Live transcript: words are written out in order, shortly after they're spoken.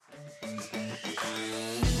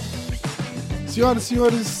Senhoras e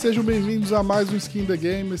senhores, sejam bem-vindos a mais um Skin the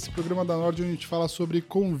Game, esse programa da Nord onde a gente fala sobre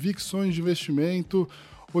convicções de investimento.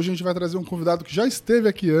 Hoje a gente vai trazer um convidado que já esteve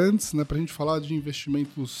aqui antes, né, para a gente falar de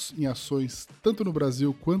investimentos em ações, tanto no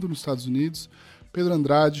Brasil quanto nos Estados Unidos. Pedro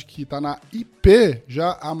Andrade, que está na IP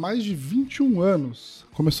já há mais de 21 anos.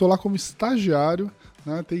 Começou lá como estagiário,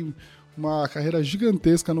 né, tem uma carreira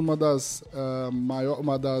gigantesca numa das,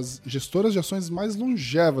 uma das gestoras de ações mais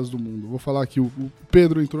longevas do mundo. Vou falar aqui, o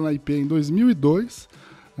Pedro entrou na IP em 2002,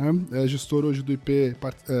 né, é gestor hoje do IP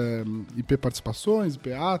Participações,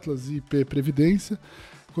 IP Atlas e IP Previdência,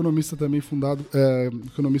 economista também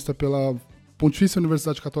economista pela Pontifícia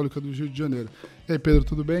Universidade Católica do Rio de Janeiro. E aí, Pedro,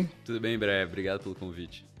 tudo bem? Tudo bem, Bré. Obrigado pelo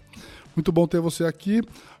convite. Muito bom ter você aqui.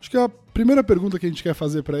 Acho que a primeira pergunta que a gente quer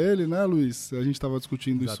fazer para ele, né, Luiz? A gente estava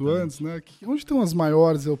discutindo isso antes, né? Onde estão as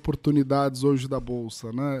maiores oportunidades hoje da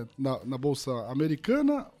Bolsa, né? Na Bolsa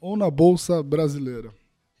americana ou na Bolsa brasileira?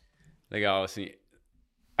 Legal, assim,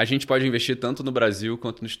 a gente pode investir tanto no Brasil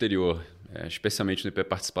quanto no exterior, especialmente no IP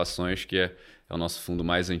Participações, que é o nosso fundo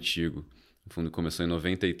mais antigo. O fundo começou em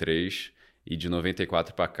 93 e de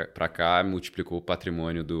 94 para cá multiplicou o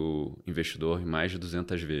patrimônio do investidor em mais de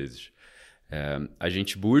 200 vezes. A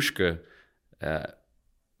gente busca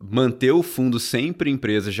manter o fundo sempre em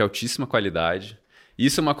empresas de altíssima qualidade.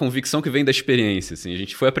 Isso é uma convicção que vem da experiência. Assim. A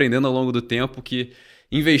gente foi aprendendo ao longo do tempo que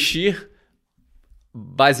investir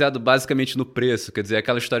baseado basicamente no preço, quer dizer,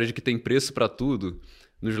 aquela história de que tem preço para tudo,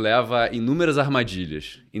 nos leva a inúmeras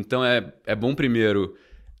armadilhas. Então é bom primeiro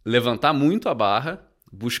levantar muito a barra,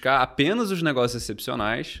 buscar apenas os negócios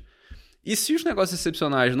excepcionais. E se os negócios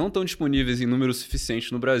excepcionais não estão disponíveis em número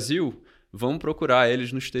suficiente no Brasil, vamos procurar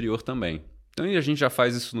eles no exterior também. Então a gente já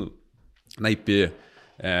faz isso na IP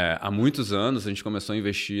há muitos anos. A gente começou a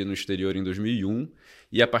investir no exterior em 2001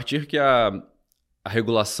 e a partir que a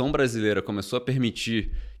regulação brasileira começou a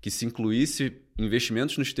permitir que se incluísse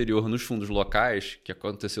investimentos no exterior nos fundos locais, que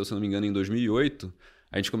aconteceu, se não me engano, em 2008,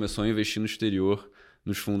 a gente começou a investir no exterior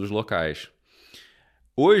nos fundos locais.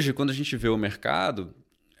 Hoje, quando a gente vê o mercado,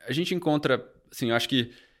 a gente encontra, assim, eu acho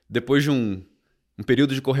que depois de um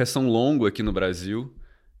período de correção longo aqui no Brasil,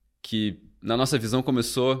 que na nossa visão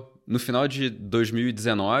começou no final de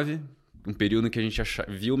 2019, um período em que a gente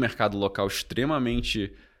viu o mercado local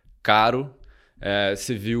extremamente caro.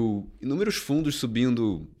 Você viu inúmeros fundos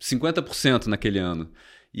subindo 50% naquele ano.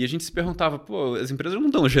 E a gente se perguntava, pô, as empresas não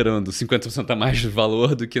estão gerando 50% a mais de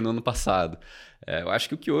valor do que no ano passado. Eu acho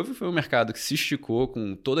que o que houve foi um mercado que se esticou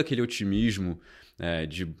com todo aquele otimismo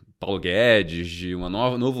de Paulo Guedes, de um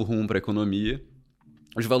novo rumo para a economia.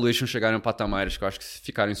 Os valuations chegaram a patamares que eu acho que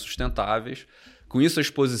ficaram insustentáveis. Com isso, a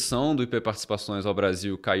exposição do IP Participações ao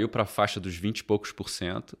Brasil caiu para a faixa dos 20 e poucos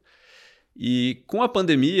 %. E com a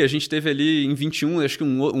pandemia, a gente teve ali em 21, acho que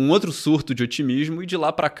um outro surto de otimismo, e de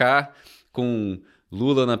lá para cá, com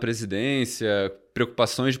Lula na presidência,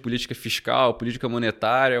 preocupações de política fiscal, política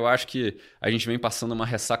monetária, eu acho que a gente vem passando uma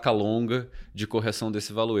ressaca longa de correção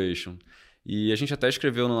desse valuation. E a gente até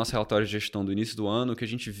escreveu no nosso relatório de gestão do início do ano que a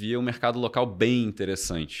gente via um mercado local bem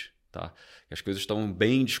interessante. Tá? Que as coisas estavam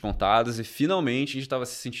bem descontadas e finalmente a gente estava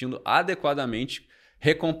se sentindo adequadamente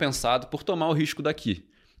recompensado por tomar o risco daqui.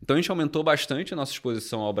 Então a gente aumentou bastante a nossa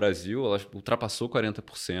exposição ao Brasil, ela ultrapassou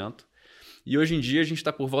 40%. E hoje em dia a gente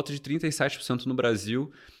está por volta de 37% no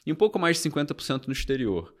Brasil e um pouco mais de 50% no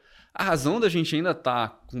exterior. A razão da gente ainda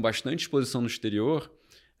estar com bastante exposição no exterior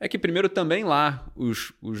é que, primeiro, também lá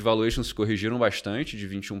os valuations se corrigiram bastante de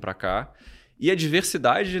 21 para cá e a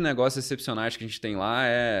diversidade de negócios excepcionais que a gente tem lá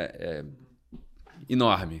é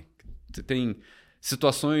enorme. Você tem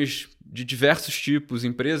situações de diversos tipos,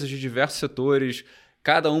 empresas de diversos setores,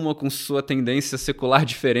 cada uma com sua tendência secular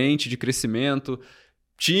diferente de crescimento,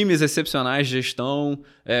 times excepcionais de gestão,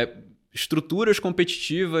 estruturas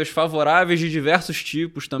competitivas favoráveis de diversos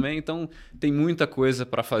tipos também. Então, tem muita coisa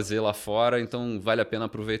para fazer lá fora, então vale a pena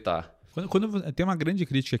aproveitar. Quando tem uma grande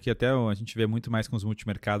crítica aqui, até a gente vê muito mais com os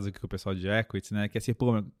multimercados aqui com o pessoal de equities, né? Que é assim,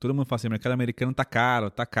 pô, todo mundo fala assim, o mercado americano tá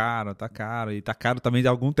caro, e tá caro também de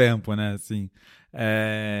algum tempo, né? Assim,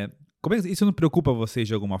 isso não preocupa vocês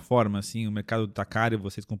de alguma forma? Assim, o mercado tá caro e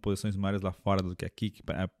vocês com posições maiores lá fora do que aqui, que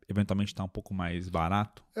eventualmente está um pouco mais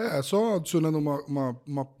barato? Só adicionando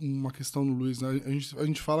uma questão no Luiz, né? A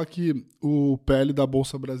gente fala que o PL da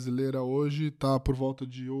Bolsa Brasileira hoje está por volta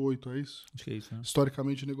de 8, é isso? Acho que é isso, né?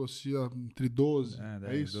 Historicamente negocia entre 12, 10,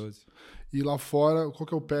 é isso? 12. E lá fora, qual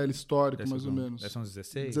que é o PL histórico, mais ou menos? São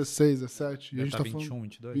 16? 16, 17. E a gente tá 21, falando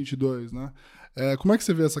 22. 22, né? Como é que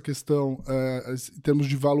você vê essa questão em termos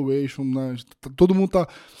de valuation, né? Todo mundo tá...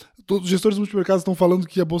 Todos os gestores multimercados estão falando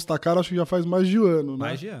que a bolsa tá cara, acho que já faz mais de ano, né?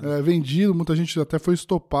 Mais de ano. Vendido, muita gente até foi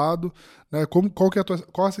estopado. Né?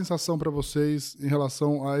 Qual a sensação para vocês em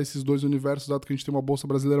relação a esses dois universos, dado que a gente tem uma bolsa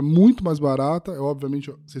brasileira muito mais barata?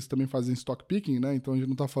 Obviamente, vocês também fazem stock picking, né? Então a gente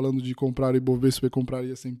não está falando de comprar Ibovespa e comprar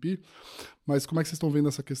S&P, mas como é que vocês estão vendo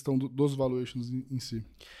essa questão dos valuations em si?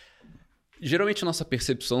 Geralmente, a nossa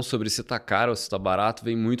percepção sobre se está caro ou se está barato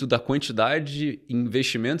vem muito da quantidade de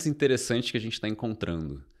investimentos interessantes que a gente está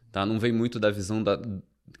encontrando. Tá? Não vem muito da visão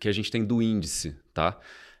que a gente tem do índice. Tá?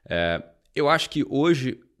 Eu acho que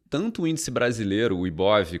hoje, tanto o índice brasileiro, o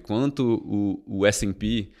Ibov, quanto o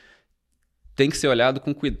S&P, tem que ser olhado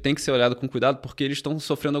com cuidado porque eles estão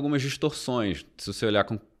sofrendo algumas distorções, se você olhar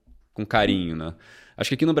com carinho. Né? Acho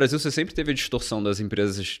que aqui no Brasil você sempre teve a distorção das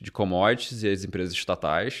empresas de commodities e as empresas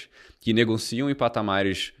estatais, que negociam em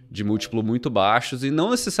patamares de múltiplo muito baixos e não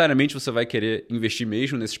necessariamente você vai querer investir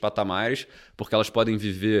mesmo nesses patamares, porque elas podem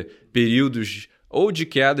viver períodos ou de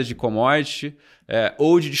queda de commodity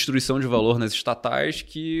ou de destruição de valor nas estatais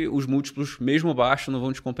que os múltiplos, mesmo baixos, não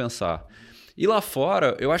vão te compensar. E lá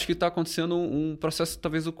fora, eu acho que está acontecendo um processo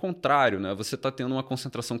talvez o contrário. Né? Você está tendo uma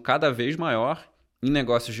concentração cada vez maior em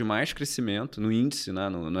negócios de mais crescimento, no índice, né,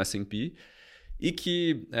 no S&P, e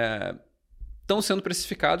que estão sendo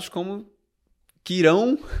precificados como que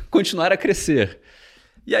irão continuar a crescer.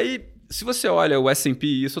 E aí, se você olha o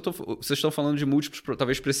S&P, vocês estão falando de múltiplos,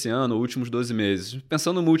 talvez para esse ano, ou últimos 12 meses.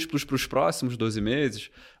 Pensando em múltiplos para os próximos 12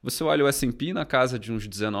 meses, você olha o S&P na casa de umas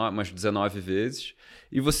 19 vezes,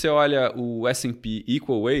 e você olha o S&P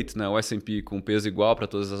Equal Weight, né, o S&P com peso igual para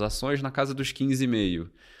todas as ações, na casa dos 15,5.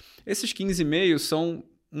 Esses 15,5 são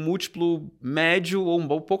um múltiplo médio ou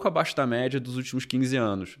um pouco abaixo da média dos últimos 15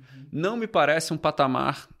 anos. Não me parece um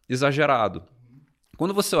patamar exagerado.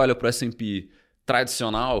 Quando você olha para o S&P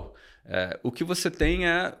tradicional, o que você tem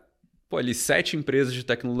ali 7 empresas de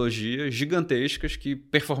tecnologia gigantescas que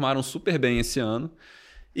performaram super bem esse ano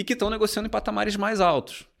e que estão negociando em patamares mais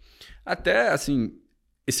altos. Até, assim,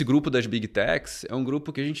 esse grupo das Big Techs é um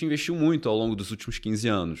grupo que a gente investiu muito ao longo dos últimos 15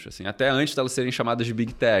 anos, assim, até antes delas serem chamadas de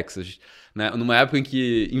Big Techs, né? Numa época em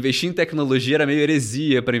que investir em tecnologia era meio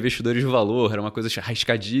heresia para investidores de valor, era uma coisa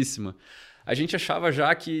arriscadíssima. A gente achava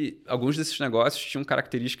já que alguns desses negócios tinham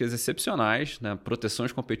características excepcionais, né?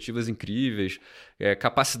 Proteções competitivas incríveis,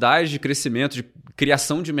 capacidade de crescimento, de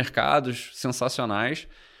criação de mercados sensacionais.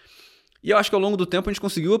 E eu acho que ao longo do tempo a gente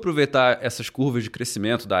conseguiu aproveitar essas curvas de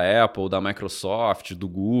crescimento da Apple, da Microsoft, do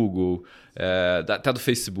Google, até do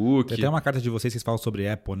Facebook. Tem até uma carta de vocês que falam sobre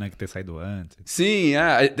Apple, né, que ter saído antes. Sim,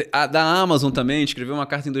 a da Amazon também. A gente escreveu uma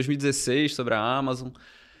carta em 2016 sobre a Amazon.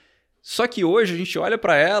 Só que hoje a gente olha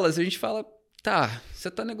para elas e a gente fala, tá, você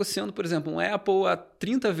está negociando, por exemplo, um Apple a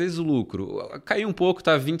 30 vezes o lucro. Caiu um pouco,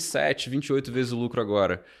 está 27, 28 vezes o lucro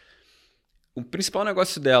agora. O principal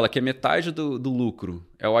negócio dela, que é metade do lucro,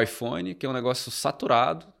 é o iPhone, que é um negócio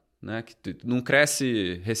saturado, né? Que não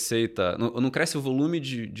cresce receita, não cresce o volume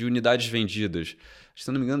de unidades vendidas.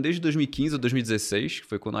 Se não me engano, desde 2015 ou 2016, que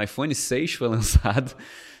foi quando o iPhone 6 foi lançado.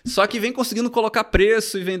 Só que vem conseguindo colocar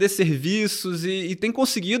preço e vender serviços e tem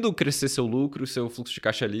conseguido crescer seu lucro, seu fluxo de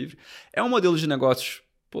caixa livre. É um modelo de negócios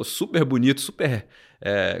super bonito,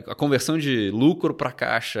 a conversão de lucro para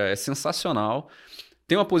caixa é sensacional.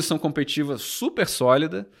 Tem uma posição competitiva super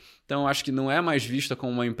sólida, então acho que não é mais vista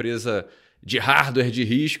como uma empresa de hardware de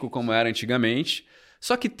risco como era antigamente.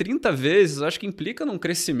 Só que 30 vezes acho que implica num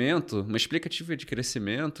crescimento, uma explicativa de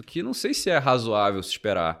crescimento que não sei se é razoável se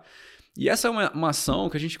esperar. E essa é uma ação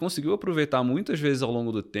que a gente conseguiu aproveitar muitas vezes ao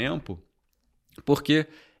longo do tempo, porque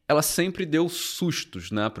ela sempre deu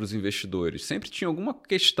sustos, né, para os investidores. Sempre tinha alguma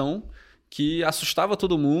questão que assustava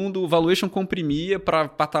todo mundo, o valuation comprimia para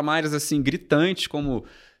patamares assim gritantes, como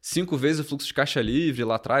 5 vezes o fluxo de caixa livre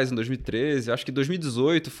lá atrás, em 2013. Acho que em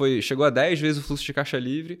 2018 chegou a 10 vezes o fluxo de caixa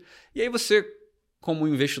livre. E aí você, como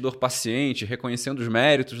investidor paciente, reconhecendo os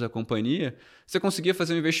méritos da companhia, você conseguia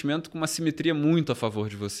fazer um investimento com uma simetria muito a favor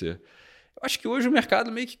de você. Eu acho que hoje o mercado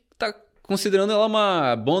meio que está considerando ela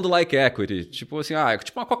uma bond-like equity, tipo assim,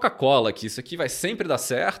 tipo uma Coca-Cola, que isso aqui vai sempre dar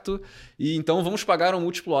certo e então vamos pagar um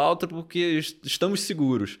múltiplo alto porque estamos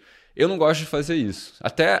seguros. Eu não gosto de fazer isso.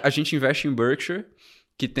 Até a gente investe em Berkshire,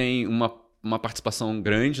 que tem uma participação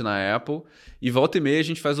grande na Apple, e volta e meia a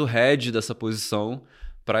gente faz o hedge dessa posição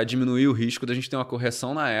para diminuir o risco da gente ter uma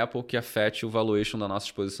correção na Apple que afete o valuation da nossa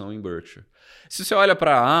exposição em Berkshire. Se você olha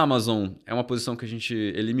para a Amazon, é uma posição que a gente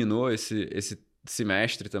eliminou esse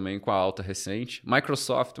semestre também com a alta recente.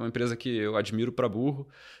 Microsoft, uma empresa que eu admiro para burro,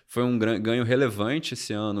 foi um ganho relevante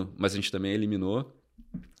esse ano, mas a gente também eliminou.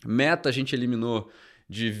 Meta a gente eliminou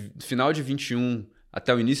de final de 21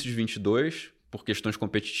 até o início de 22, por questões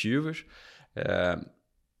competitivas.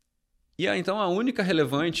 Então a única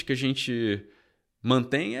relevante que a gente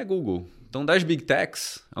mantém é Google. Então das Big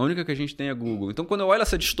Techs, a única que a gente tem é Google. Então quando eu olho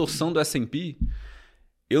essa distorção do S&P,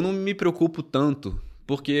 eu não me preocupo tanto,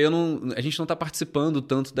 porque a gente não está participando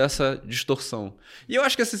tanto dessa distorção. E eu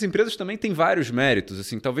acho que essas empresas também têm vários méritos.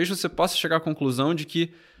 Assim, talvez você possa chegar à conclusão de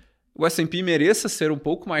que o S&P mereça ser um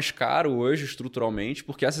pouco mais caro hoje, estruturalmente,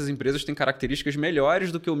 porque essas empresas têm características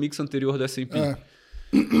melhores do que o mix anterior do S&P.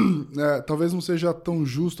 Talvez não seja tão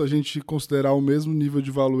justo a gente considerar o mesmo nível de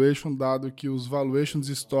valuation, dado que os valuations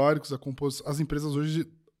históricos, as empresas hoje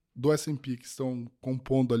do S&P que estão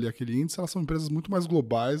compondo ali aquele índice, elas são empresas muito mais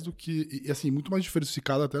globais do que, e assim, muito mais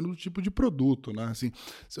diversificadas até no tipo de produto, né? Assim,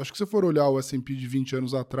 acho que se você for olhar o S&P de 20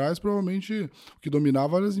 anos atrás, provavelmente o que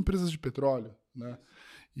dominava eram as empresas de petróleo, né?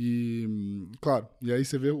 E, claro, e aí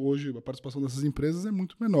você vê hoje a participação dessas empresas é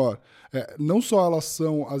muito menor. Não só elas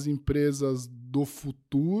são as empresas do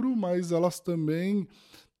futuro, mas elas também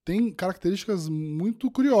têm características muito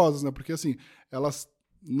curiosas, né? Porque, assim, elas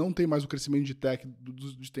não têm mais o crescimento de tech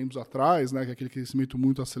de tempos atrás, né? Que é aquele crescimento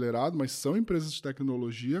muito acelerado, mas são empresas de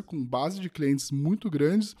tecnologia com base de clientes muito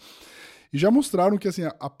grandes. E já mostraram que assim,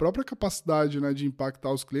 a própria capacidade, né, de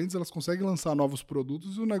impactar os clientes, elas conseguem lançar novos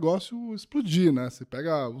produtos e o negócio explodir, né? Você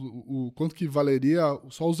pega o quanto que valeria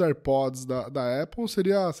só os AirPods da Apple,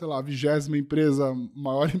 seria, sei lá, a 20ª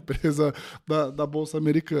maior empresa da Bolsa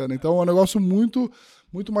Americana. Então é um negócio muito,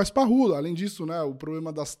 muito mais parrudo. Além disso, né, o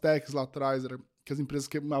problema das techs lá atrás era que as empresas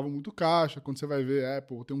queimavam muito caixa. Quando você vai ver,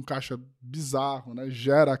 Apple tem um caixa bizarro, né?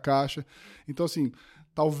 Gera caixa. Então, assim,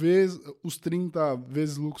 talvez os 30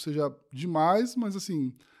 vezes lucro seja demais, mas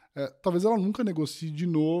assim, talvez ela nunca negocie de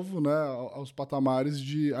novo, né, aos patamares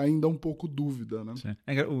de ainda um pouco dúvida, né? Sim.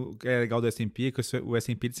 O que é legal do S&P é que o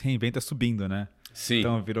S&P se reinventa subindo, né? Sim.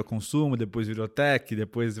 Então virou consumo, depois virou tech,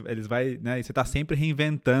 depois eles vai, né? E você está sempre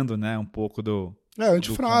reinventando, né, um pouco do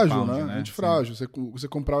antifrágil, compound, né? Antifrágil. Você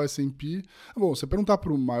comprar o S&P... Bom, você perguntar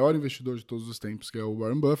para o maior investidor de todos os tempos, que é o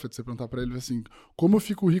Warren Buffett, você perguntar para ele assim, como eu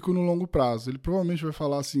fico rico no longo prazo? Ele provavelmente vai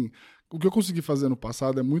falar assim, o que eu consegui fazer no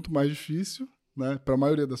passado é muito mais difícil, né? Para a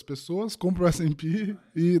maioria das pessoas, compra o S&P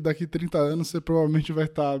e daqui 30 anos você provavelmente vai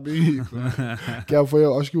estar bem rico, né? Que foi,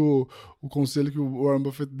 acho que o conselho que o Warren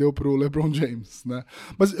Buffett deu para o LeBron James, né?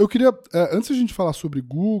 Mas eu queria, antes de a gente falar sobre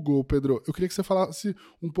Google, Pedro, eu queria que você falasse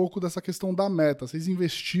um pouco dessa questão da Meta. Vocês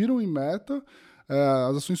investiram em Meta,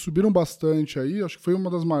 as ações subiram bastante aí, acho que foi uma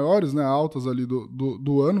das maiores, né, altas ali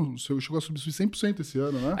do ano, chegou a subir 100% esse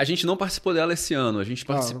ano, né? A gente não participou dela esse ano, a gente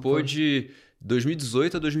participou de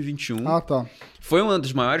 2018 a 2021. Ah, tá. Foi uma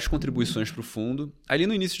das maiores contribuições para o fundo. Ali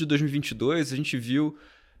no início de 2022, a gente viu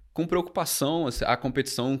com preocupação a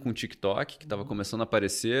competição com o TikTok, que estava começando a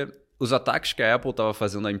aparecer, os ataques que a Apple estava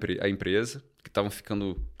fazendo à empresa, que estavam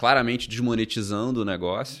ficando claramente desmonetizando o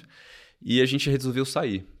negócio, e a gente resolveu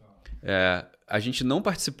sair. A gente não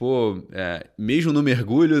participou, mesmo no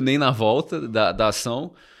mergulho, nem na volta da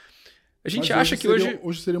ação. A gente acha que hoje...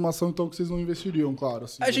 Hoje seria uma ação, então, que vocês não investiriam, claro.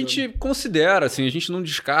 Assim, a gente considera, assim, a gente não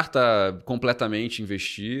descarta completamente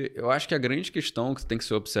investir. Eu acho que a grande questão que tem que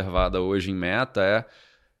ser observada hoje em Meta é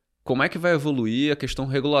como é que vai evoluir a questão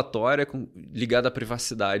regulatória ligada à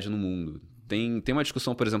privacidade no mundo. Tem uma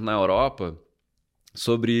discussão, por exemplo, na Europa,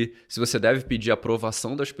 sobre se você deve pedir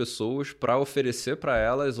aprovação das pessoas para oferecer para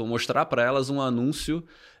elas ou mostrar para elas um anúncio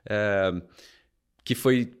que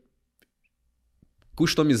foi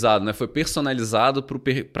customizado, né? Foi personalizado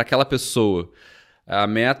para aquela pessoa. A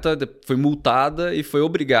Meta foi multada e foi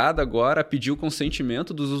obrigada agora a pedir o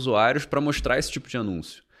consentimento dos usuários para mostrar esse tipo de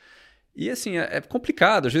anúncio. E assim, é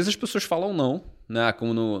complicado. Às vezes as pessoas falam não, né?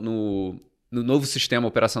 Como no novo sistema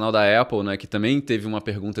operacional da Apple, né? Que também teve uma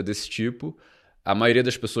pergunta desse tipo. A maioria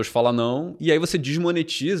das pessoas fala não, e aí você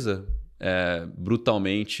desmonetiza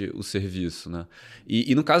brutalmente o serviço, né?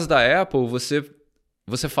 E no caso da Apple,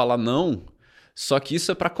 você fala não, só que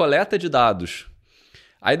isso é para coleta de dados.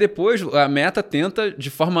 Aí depois a Meta tenta, de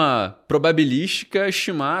forma probabilística,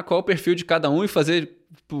 estimar qual é o perfil de cada um e fazer,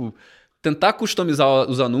 tentar customizar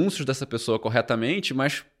os anúncios dessa pessoa corretamente,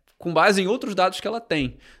 mas com base em outros dados que ela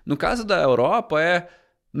tem. No caso da Europa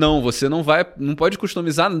não, você não pode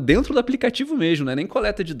customizar dentro do aplicativo mesmo, né? Nem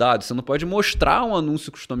coleta de dados, você não pode mostrar um anúncio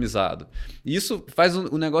customizado. E isso faz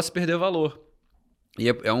o negócio perder valor. E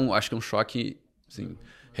acho que é um choque, assim,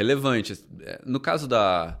 relevante. No caso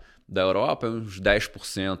da Europa, é uns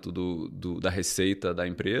 10% da receita da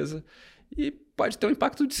empresa, e pode ter um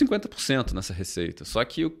impacto de 50% nessa receita. Só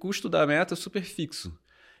que o custo da meta é super fixo.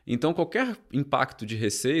 Então, qualquer impacto de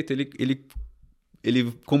receita,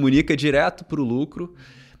 ele comunica direto para o lucro.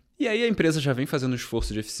 E aí a empresa já vem fazendo um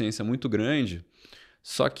esforço de eficiência muito grande.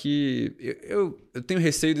 Só que eu tenho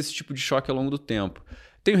receio desse tipo de choque ao longo do tempo.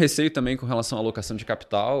 Tenho receio também com relação à alocação de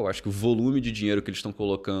capital. Acho que o volume de dinheiro que eles estão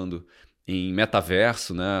colocando em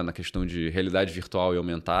metaverso, né, na questão de realidade virtual e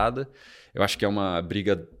aumentada, eu acho que é uma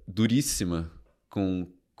briga duríssima com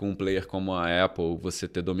um player como a Apple, você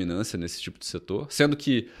ter dominância nesse tipo de setor. Sendo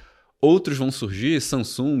que outros vão surgir,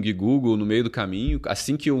 Samsung, Google, no meio do caminho.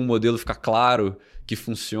 Assim que o modelo ficar claro que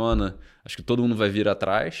funciona, acho que todo mundo vai vir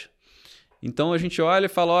atrás. Então a gente olha e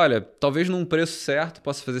fala, olha, talvez num preço certo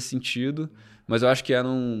possa fazer sentido, mas eu acho que é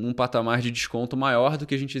num patamar de desconto maior do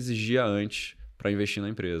que a gente exigia antes para investir na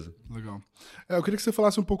empresa. Legal. Eu queria que você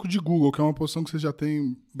falasse um pouco de Google, que é uma posição que você já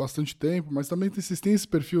tem bastante tempo, mas também vocês têm esse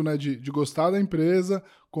perfil, né, de gostar da empresa,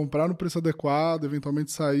 comprar no preço adequado,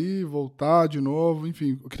 eventualmente sair, voltar de novo,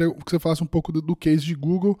 enfim. Eu queria que você falasse um pouco do case de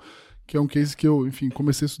Google, que é um case que eu, enfim,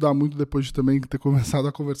 comecei a estudar muito depois de também ter começado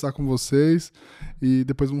a conversar com vocês, e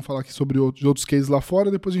depois vamos falar aqui sobre outros cases lá fora,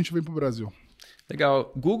 e depois a gente vem para o Brasil.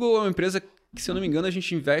 Legal. Google é uma empresa que, se eu não me engano, a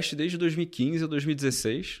gente investe desde 2015 ou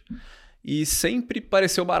 2016, e sempre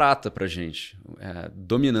pareceu barata para a gente.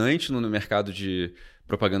 Dominante no mercado de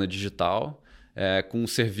propaganda digital, com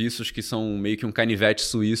serviços que são meio que um canivete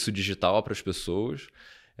suíço digital para as pessoas,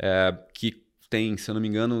 que tem, se eu não me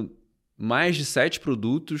engano, mais de 7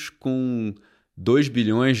 produtos com 2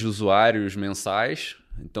 bilhões de usuários mensais.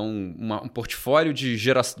 Então, um portfólio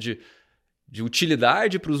de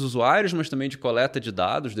utilidade para os usuários, mas também de coleta de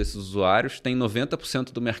dados desses usuários. Tem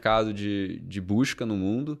 90% do mercado de busca no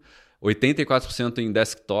mundo, 84% em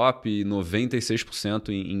desktop e 96%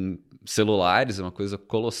 em celulares, é uma coisa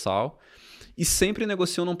colossal. E sempre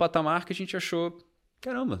negociou num patamar que a gente achou,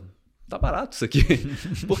 caramba, tá barato isso aqui.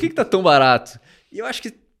 Por que tá tão barato? E eu acho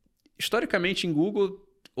que, historicamente, em Google,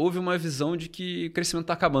 houve uma visão de que o crescimento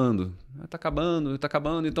está acabando. Está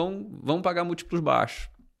acabando, então vamos pagar múltiplos baixos.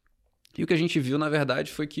 E o que a gente viu, na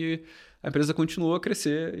verdade, foi que a empresa continuou a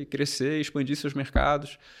crescer, e expandir seus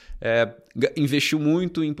mercados. Investiu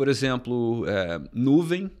muito em, por exemplo,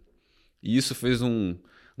 nuvem, e isso fez um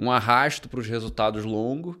arrasto para os resultados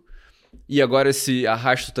longo. E agora esse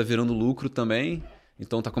arrasto está virando lucro também,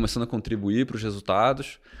 então está começando a contribuir para os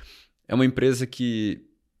resultados. É uma empresa que,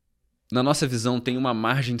 na nossa visão, tem uma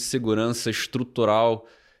margem de segurança estrutural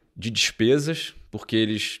de despesas, porque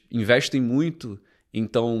eles investem muito.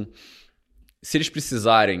 Então, se eles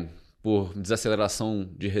precisarem, por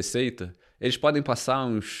desaceleração de receita, eles podem passar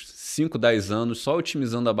uns 5, 10 anos só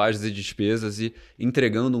otimizando a base de despesas e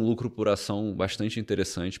entregando um lucro por ação bastante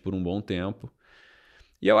interessante por um bom tempo.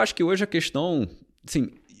 E eu acho que hoje a questão... Assim,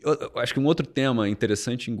 eu acho que um outro tema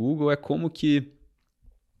interessante em Google é como que...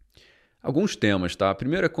 Alguns temas, tá?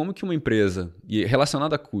 Primeiro é como que uma empresa, e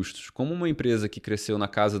relacionado a custos, como uma empresa que cresceu na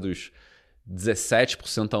casa dos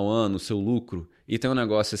 17% ao ano, seu lucro, e tem um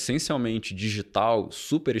negócio essencialmente digital,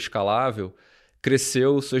 super escalável,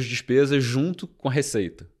 cresceu suas despesas junto com a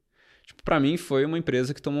receita. Para mim, foi uma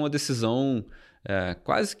empresa que tomou uma decisão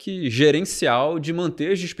quase que gerencial de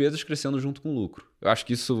manter as despesas crescendo junto com o lucro. Eu acho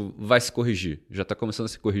que isso vai se corrigir, já está começando a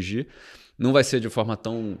se corrigir. Não vai ser de forma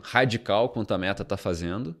tão radical quanto a Meta está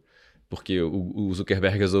fazendo, porque o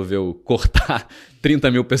Zuckerberg resolveu cortar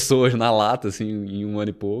 30 mil pessoas na lata assim, em um ano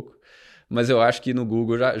e pouco. Mas eu acho que no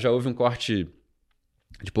Google já houve um corte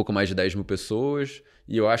de pouco mais de 10 mil pessoas,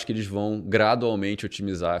 e eu acho que eles vão gradualmente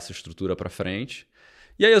otimizar essa estrutura para frente.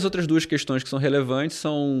 E aí as outras duas questões que são relevantes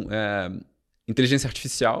são inteligência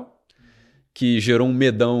artificial, que gerou um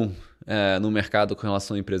medão no mercado com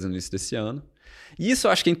relação à empresa no início desse ano. E isso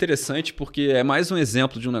eu acho que é interessante porque é mais um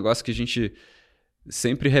exemplo de um negócio que a gente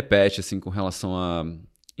sempre repete assim, com relação a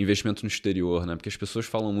investimento no exterior, né? Porque as pessoas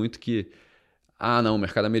falam muito que não, o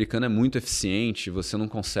mercado americano é muito eficiente, você não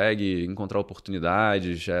consegue encontrar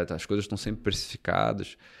oportunidades, as coisas estão sempre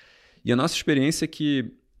precificadas. E a nossa experiência é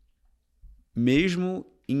que, mesmo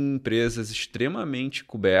em empresas extremamente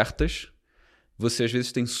cobertas, você às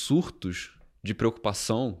vezes tem surtos de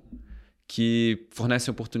preocupação que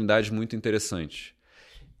fornecem oportunidades muito interessantes.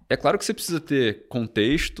 É claro que você precisa ter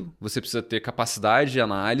contexto, você precisa ter capacidade de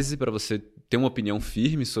análise para você ter uma opinião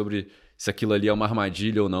firme sobre se aquilo ali é uma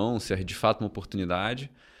armadilha ou não, se é de fato uma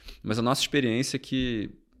oportunidade. Mas a nossa experiência é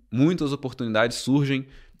que muitas oportunidades surgem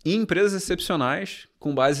em empresas excepcionais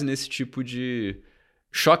com base nesse tipo de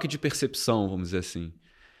choque de percepção, vamos dizer assim.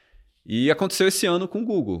 E aconteceu esse ano com o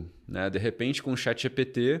Google, né? De repente, com o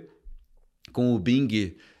ChatGPT, com o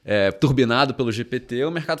Bing turbinado pelo GPT,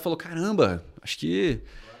 o mercado falou, caramba, acho que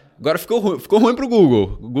Agora ficou ruim para o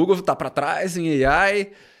Google. O Google está para trás em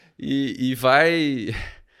AI e vai...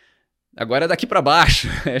 Agora é daqui para baixo.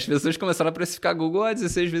 As pessoas começaram a precificar Google a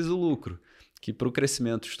 16 vezes o lucro, que para o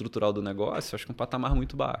crescimento estrutural do negócio, acho que é um patamar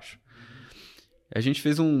muito baixo. A gente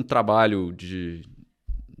fez um trabalho de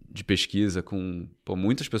pesquisa com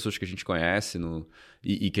muitas pessoas que a gente conhece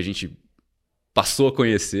e que a gente passou a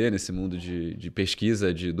conhecer nesse mundo de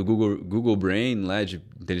pesquisa do Google Brain, né, de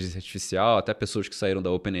inteligência artificial, até pessoas que saíram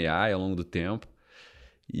da OpenAI ao longo do tempo.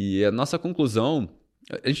 E a nossa conclusão...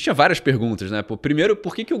 A gente tinha várias perguntas, né? Primeiro,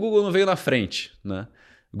 por que o Google não veio na frente? Né?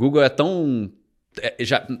 O Google é tão...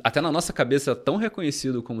 até na nossa cabeça, tão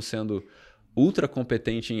reconhecido como sendo ultra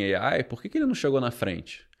competente em AI, por que ele não chegou na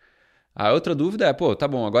frente? A outra dúvida é, tá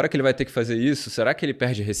bom, agora que ele vai ter que fazer isso, será que ele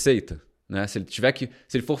perde receita? Né? Se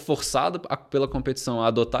ele for forçado pela competição a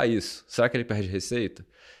adotar isso, será que ele perde receita?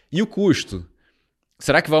 E o custo?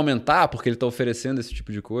 Será que vai aumentar porque ele está oferecendo esse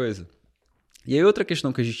tipo de coisa? E aí outra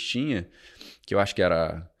questão que a gente tinha, que eu acho que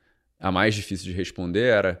era a mais difícil de responder,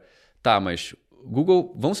 era, mas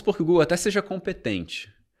Google, vamos supor que o Google até seja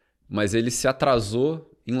competente, mas ele se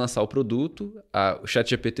atrasou em lançar o produto, o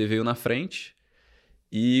ChatGPT veio na frente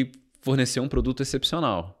e forneceu um produto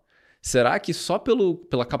excepcional. Será que só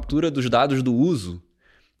pela captura dos dados do uso,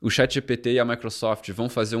 o ChatGPT e a Microsoft vão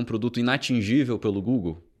fazer um produto inatingível pelo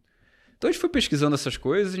Google? Então a gente foi pesquisando essas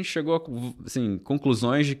coisas e a gente chegou a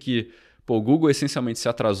conclusões de que o Google essencialmente se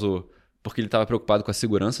atrasou porque ele estava preocupado com a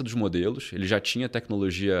segurança dos modelos, ele já tinha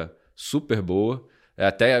tecnologia super boa.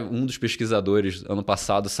 Até um dos pesquisadores, ano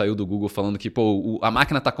passado, saiu do Google falando que a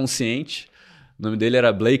máquina está consciente. O nome dele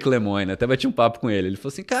era Blake Lemoine, até bati um papo com ele. Ele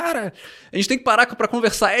falou assim, cara, a gente tem que parar para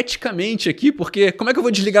conversar eticamente aqui, porque como é que eu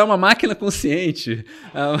vou desligar uma máquina consciente?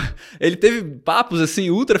 Ele teve papos assim,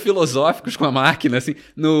 ultra filosóficos com a máquina, assim,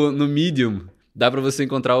 no Medium. Dá pra você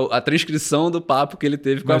encontrar a transcrição do papo que ele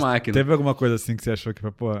teve com a máquina. Teve alguma coisa assim que você achou que...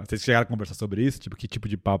 vocês chegaram a conversar sobre isso? Tipo, que tipo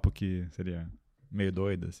de papo que seria meio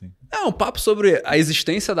doido, assim? Um papo sobre a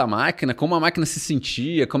existência da máquina, como a máquina se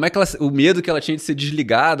sentia, como é que o medo que ela tinha de ser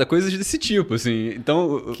desligada, coisas desse tipo, assim.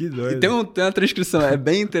 Então, que doido. Tem uma transcrição, é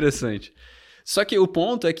bem interessante. Só que o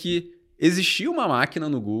ponto é que existia uma máquina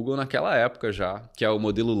no Google naquela época já, que é o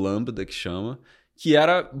modelo Lambda, que chama, que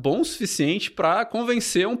era bom o suficiente para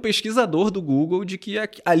convencer um pesquisador do Google de que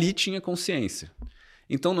ali tinha consciência.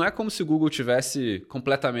 Então não é como se o Google tivesse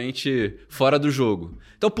completamente fora do jogo.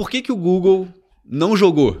 Então por que o Google não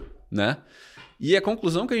jogou, né? E a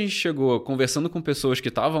conclusão que a gente chegou conversando com pessoas que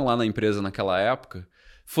estavam lá na empresa naquela época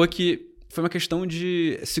foi que foi uma questão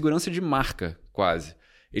de segurança de marca, quase.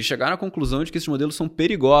 Eles chegaram à conclusão de que esses modelos são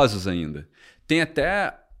perigosos ainda. Tem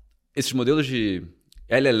até esses modelos de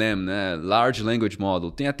LLM, né? Large Language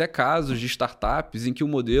Model. Tem até casos de startups em que o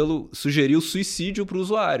modelo sugeriu suicídio para o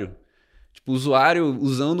usuário. Tipo, o usuário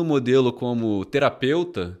usando o modelo como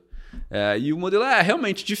terapeuta, e o modelo é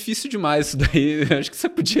realmente difícil demais isso daí, acho que você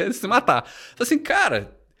podia se matar. Então, assim,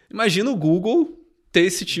 cara, imagina o Google ter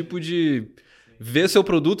esse tipo de... ver seu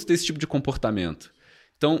produto ter esse tipo de comportamento.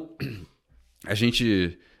 Então, a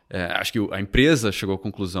gente... acho que a empresa chegou à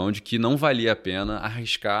conclusão de que não valia a pena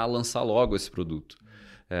arriscar lançar logo esse produto.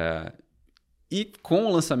 E com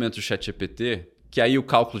o lançamento do ChatGPT, que aí o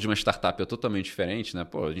cálculo de uma startup é totalmente diferente, né?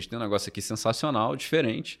 A gente tem um negócio aqui sensacional,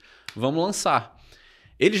 diferente, vamos lançar.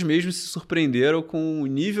 Eles mesmos se surpreenderam com o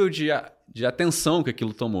nível de atenção que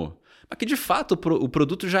aquilo tomou. Mas que, de fato, o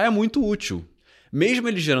produto já é muito útil. Mesmo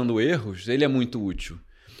ele gerando erros, ele é muito útil.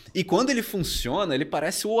 E quando ele funciona, ele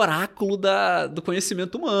parece o oráculo do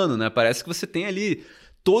conhecimento humano, né? Parece que você tem ali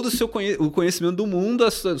todo o conhecimento do mundo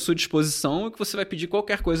à sua disposição e que você vai pedir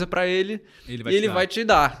qualquer coisa para ele e ele vai te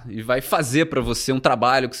dar. E vai fazer para você um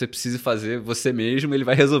trabalho que você precise fazer você mesmo, ele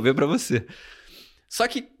vai resolver para você. Só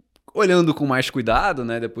que, olhando com mais cuidado,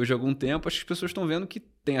 né, depois de algum tempo, as pessoas estão vendo que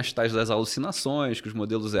tem as tais das alucinações, que os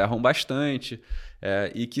modelos erram bastante,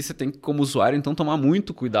 e que você tem que, como usuário, então, tomar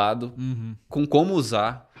muito cuidado com como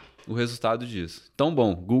usar o resultado disso. Então,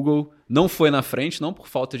 bom, Google não foi na frente, não por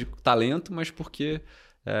falta de talento, mas porque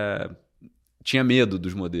tinha medo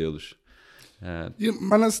dos modelos.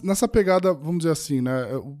 Mas nessa pegada, vamos dizer assim, né?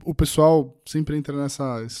 O pessoal sempre entra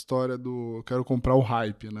nessa história do quero comprar o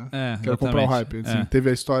hype, né? Quero comprar o hype. Assim,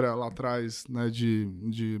 teve a história lá atrás, né,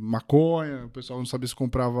 de maconha, o pessoal não sabia se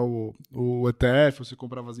comprava o ETF ou se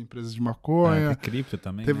comprava as empresas de maconha. Tem cripto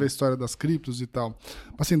também. Teve a história das criptos e tal.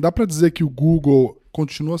 Assim, dá para dizer que o Google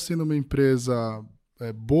continua sendo uma empresa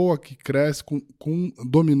boa, que cresce, com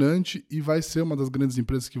dominante e vai ser uma das grandes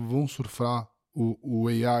empresas que vão surfar o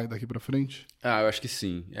AI daqui para frente? Eu acho que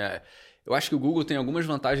sim. Eu acho que o Google tem algumas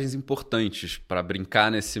vantagens importantes para brincar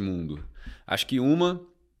nesse mundo. Acho que uma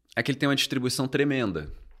é que ele tem uma distribuição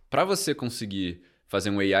tremenda. Para você conseguir fazer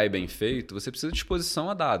um AI bem feito, você precisa de exposição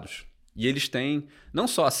a dados. E eles têm não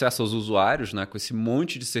só acesso aos usuários, né, com esse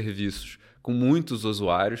monte de serviços, com muitos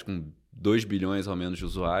usuários, com 2 bilhões ao menos de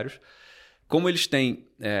usuários, como eles têm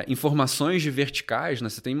informações de verticais, né?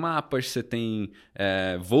 Você tem mapas, você tem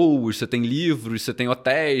voos, você tem livros, você tem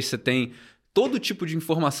hotéis, você tem... Todo tipo de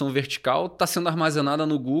informação vertical está sendo armazenada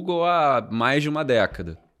no Google há mais de uma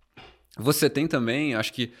década. Você tem também,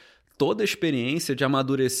 acho que, toda a experiência de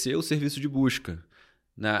amadurecer o serviço de busca.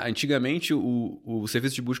 Antigamente, o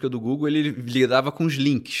serviço de busca do Google ele lidava com os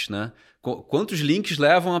links. Né? Quantos links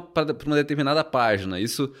levam para uma determinada página?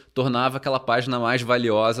 Isso tornava aquela página mais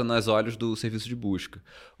valiosa nos olhos do serviço de busca.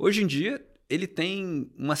 Hoje em dia, ele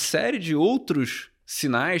tem uma série de outros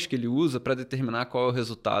sinais que ele usa para determinar qual é o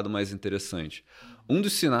resultado mais interessante. Um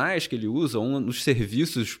dos sinais que ele usa, um dos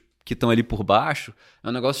serviços que estão ali por baixo, é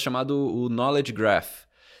um negócio chamado o Knowledge Graph,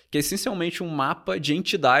 que é essencialmente um mapa de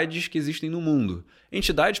entidades que existem no mundo.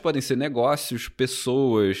 Entidades podem ser negócios,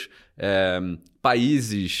 pessoas,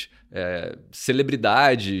 países,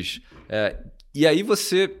 celebridades. E aí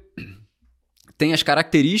você tem as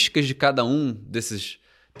características de cada uma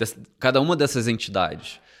dessas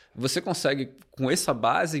entidades. Você consegue, com essa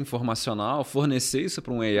base informacional, fornecer isso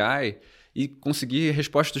para um AI e conseguir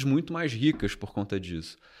respostas muito mais ricas por conta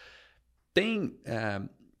disso. Tem...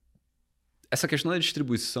 Essa questão da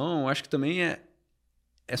distribuição, eu acho que também é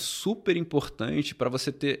super importante para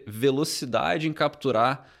você ter velocidade em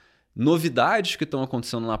capturar novidades que estão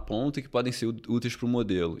acontecendo na ponta e que podem ser úteis para o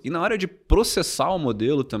modelo. E na hora de processar o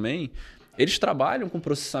modelo também, eles trabalham com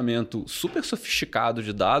processamento super sofisticado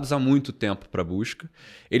de dados há muito tempo para busca.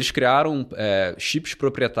 Eles criaram chips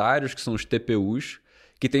proprietários, que são os TPUs,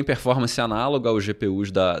 que têm performance análoga aos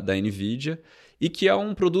GPUs da NVIDIA, e que é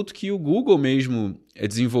um produto que o Google mesmo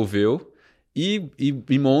desenvolveu,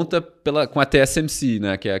 e monta com a TSMC,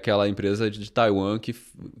 né, que é aquela empresa de Taiwan que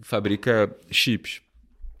fabrica chips.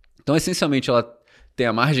 Então, essencialmente, ela tem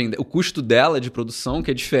a margem, o custo dela de produção,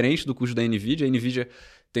 que é diferente do custo da NVIDIA. A NVIDIA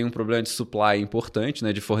tem um problema de supply importante,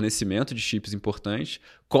 né, de fornecimento de chips importante,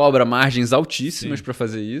 cobra margens altíssimas para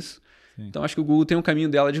fazer isso. Sim. Então, acho que o Google tem um caminho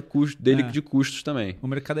de custos também. O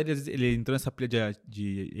mercado ele entrou nessa pilha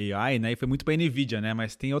de AI, né? E foi muito para a NVIDIA, né?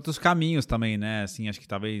 Mas tem outros caminhos também, né? Assim, acho que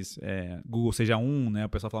talvez Google seja um, né? O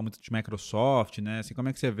pessoal fala muito de Microsoft, né? Assim, como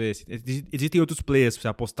é que você vê? Existem outros players para você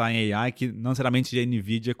apostar em AI que não necessariamente de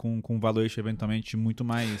NVIDIA com valuation eventualmente muito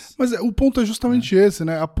mais... Mas o ponto é justamente esse,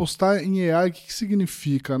 né? Apostar em AI, o que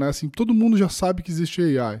significa, né? Assim, todo mundo já sabe que existe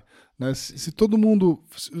AI. Né? Se todo mundo...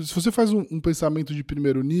 Se você faz um pensamento de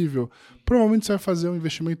primeiro nível, provavelmente você vai fazer um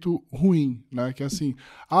investimento ruim, né? Que é assim,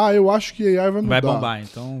 eu acho que AI vai mudar. Vai bombar,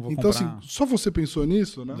 então vou comprar... Então, assim, só você pensou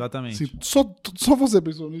nisso, né? Exatamente. Assim, só você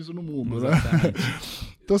pensou nisso no mundo, exatamente. Né?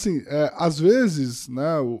 Então, assim, às vezes,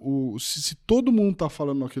 né, se todo mundo está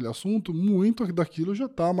falando naquele assunto, muito daquilo já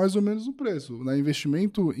está mais ou menos no preço. Né?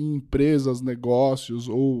 Investimento em empresas, negócios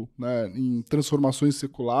ou, né, em transformações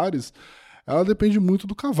seculares, ela depende muito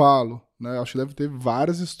do cavalo, né? Acho que deve ter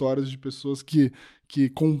várias histórias de pessoas que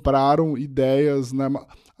compraram ideias, né?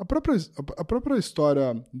 A própria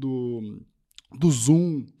história do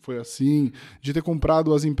Zoom foi assim, de ter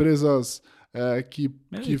comprado as empresas que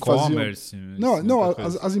e-commerce. Não,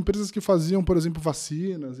 as empresas que faziam, por exemplo,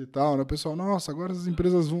 vacinas e tal, né? O pessoal, nossa, agora essas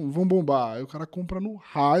empresas vão bombar. Aí o cara compra no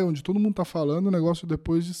raio, onde todo mundo tá falando, o negócio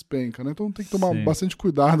depois despenca, né? Então tem que tomar bastante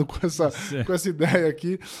cuidado com essa ideia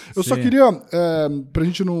aqui. Eu só queria, pra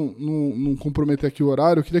gente não comprometer aqui o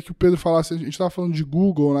horário, eu queria que o Pedro falasse, a gente tava falando de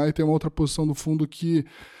Google, né? E tem uma outra posição do fundo que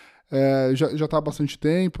já está há bastante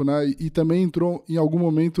tempo, né? E também entrou em algum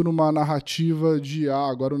momento numa narrativa de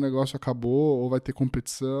agora o negócio acabou, ou vai ter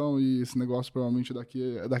competição, e esse negócio provavelmente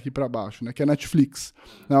é daqui para baixo, né? Que é a Netflix,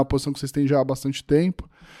 né? Uma posição que vocês têm já há bastante tempo,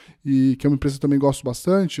 e que é uma empresa que eu também gosto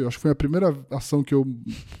bastante. Acho que foi a primeira ação que eu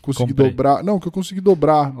consegui dobrar. Não, que eu consegui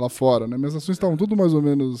dobrar lá fora, né? Minhas ações estavam tudo mais ou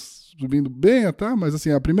menos subindo bem até, mas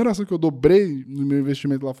assim, a primeira ação que eu dobrei no meu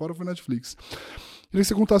investimento lá fora foi a Netflix. Queria que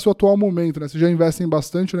você contasse o atual momento, né? Vocês já investem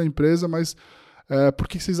bastante na empresa, mas por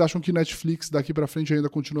que vocês acham que Netflix daqui para frente ainda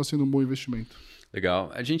continua sendo um bom investimento? Legal.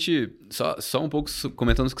 A gente, só um pouco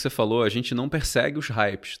comentando o que você falou, a gente não persegue os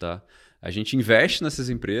hypes, tá? A gente investe nessas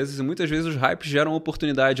empresas e muitas vezes os hypes geram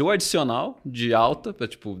oportunidade ou adicional de alta, para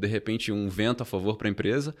de repente um vento a favor para a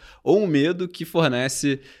empresa, ou um medo que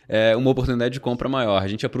fornece uma oportunidade de compra maior. A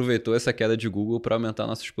gente aproveitou essa queda de Google para aumentar a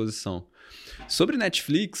nossa exposição. Sobre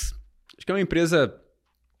Netflix, acho que é uma empresa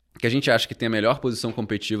que a gente acha que tem a melhor posição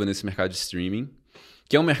competitiva nesse mercado de streaming,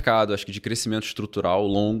 que é um mercado, acho que, de crescimento estrutural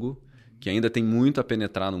longo, que ainda tem muito a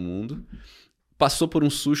penetrar no mundo. Passou por um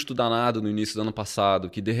susto danado no início do ano passado,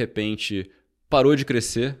 que de repente parou de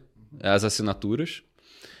crescer as assinaturas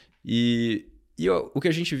o que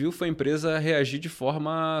a gente viu foi a empresa reagir de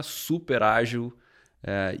forma super ágil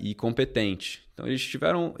e competente. Então, eles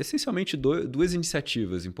tiveram essencialmente duas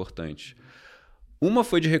iniciativas importantes. Uma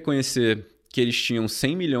foi de reconhecer que eles tinham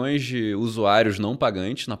 100 milhões de usuários não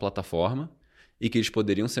pagantes na plataforma e que eles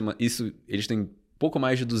poderiam ser... Eles têm pouco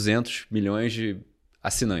mais de 200 milhões de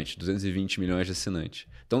assinantes, 220 milhões de assinantes.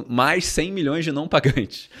 Então, mais 100 milhões de não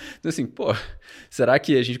pagantes. Então, assim, será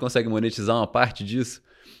que a gente consegue monetizar uma parte disso?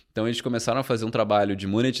 Então, eles começaram a fazer um trabalho de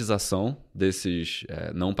monetização desses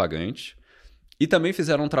não pagantes e também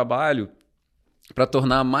fizeram um trabalho para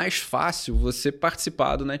tornar mais fácil você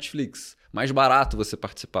participar do Netflix, mais barato você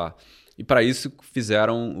participar. E para isso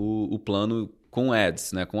fizeram o plano com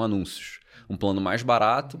ads, né, com anúncios. Um plano mais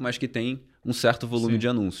barato, mas que tem um certo volume de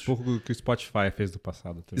anúncios. Um pouco do que o Spotify fez do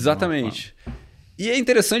passado. Exatamente. E é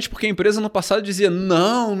interessante porque a empresa no passado dizia,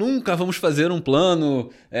 não, nunca vamos fazer um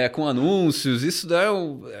plano com anúncios, isso é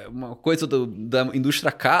uma coisa da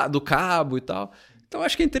indústria do cabo e tal. Então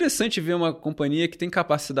acho que é interessante ver uma companhia que tem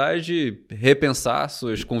capacidade de repensar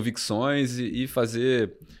suas convicções e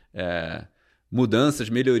fazer mudanças,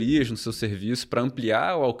 melhorias no seu serviço para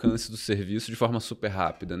ampliar o alcance do serviço de forma super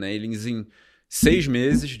rápida, né? Eles em 6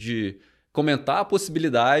 meses de comentar a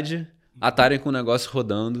possibilidade a estarem com o negócio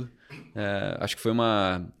rodando. Acho que foi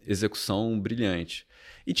uma execução brilhante.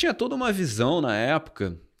 E tinha toda uma visão na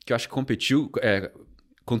época que eu acho que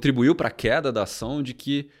contribuiu para a queda da ação de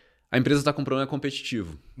que a empresa está com um problema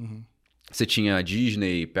competitivo. Uhum. Você tinha a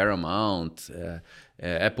Disney, Paramount,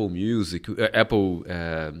 Apple Music, Apple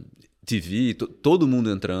TV, todo mundo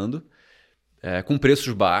entrando com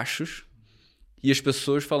preços baixos e as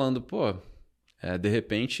pessoas falando, de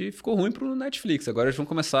repente ficou ruim para o Netflix, agora eles vão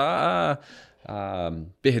começar a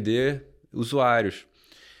perder usuários.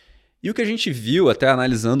 E o que a gente viu, até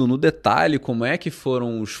analisando no detalhe como é que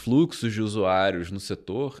foram os fluxos de usuários no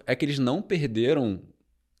setor, é que eles não perderam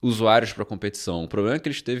usuários para a competição. O problema que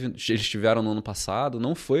eles tiveram no ano passado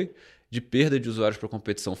não foi de perda de usuários para a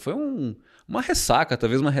competição, foi uma ressaca,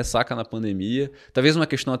 talvez uma ressaca na pandemia, talvez uma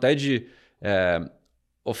questão até de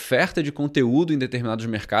oferta de conteúdo em determinados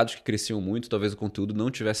mercados que cresciam muito, talvez o conteúdo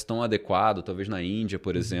não tivesse tão adequado, talvez na Índia,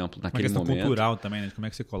 por exemplo, naquele momento. Uma questão cultural também, né? Como é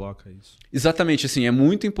que você coloca isso? Exatamente, assim, é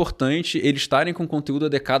muito importante eles estarem com conteúdo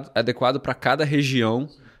adequado para cada região,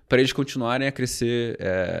 para eles continuarem a crescer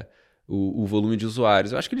o volume de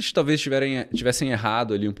usuários. Eu acho que eles talvez tivessem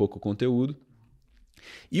errado ali um pouco o conteúdo.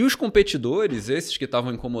 E os competidores, esses que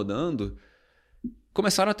estavam incomodando,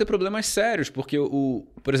 começaram a ter problemas sérios, porque,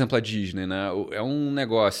 por exemplo, a Disney, né, é um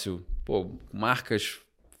negócio, marcas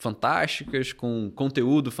fantásticas, com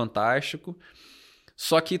conteúdo fantástico,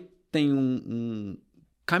 só que tem um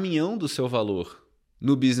caminhão do seu valor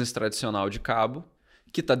no business tradicional de cabo,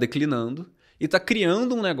 que está declinando, e está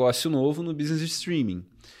criando um negócio novo no business de streaming,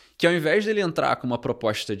 que ao invés dele entrar com uma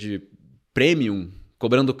proposta de premium,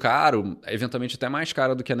 cobrando caro, eventualmente até mais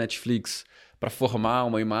caro do que a Netflix, para formar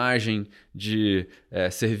uma imagem de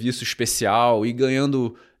serviço especial e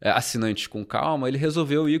ganhando assinantes com calma, ele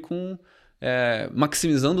resolveu ir com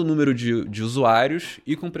maximizando o número de usuários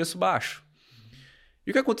e com preço baixo.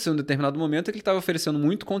 E o que aconteceu em determinado momento é que ele estava oferecendo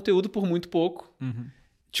muito conteúdo por muito pouco. Uhum.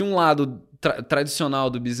 Tinha um lado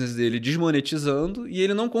tradicional do business dele desmonetizando e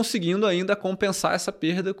ele não conseguindo ainda compensar essa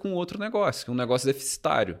perda com outro negócio, um negócio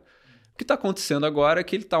deficitário. O que está acontecendo agora é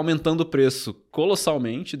que ele está aumentando o preço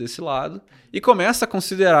colossalmente desse lado e começa a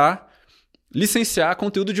considerar licenciar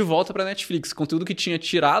conteúdo de volta para a Netflix, conteúdo que tinha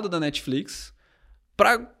tirado da Netflix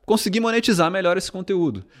para conseguir monetizar melhor esse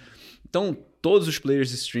conteúdo. Então, todos os players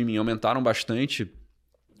de streaming aumentaram bastante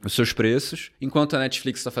os seus preços, enquanto a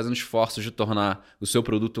Netflix está fazendo esforços de tornar o seu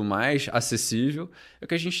produto mais acessível. O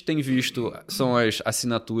que a gente tem visto são as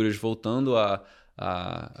assinaturas voltando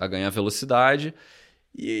a ganhar velocidade.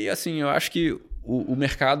 E assim, eu acho que o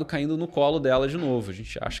mercado caindo no colo dela de novo. A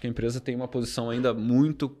gente acha que a empresa tem uma posição ainda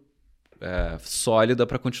muito sólida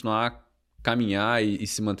para continuar a caminhar e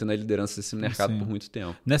se manter na liderança desse mercado por muito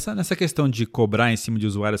tempo. Nessa questão de cobrar em cima de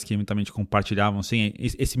usuários que eventualmente compartilhavam, assim,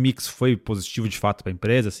 esse mix foi positivo de fato para a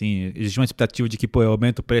empresa? Assim, existe uma expectativa de que eu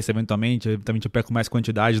aumento o preço eventualmente eu perco mais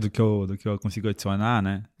quantidade do que eu consigo adicionar,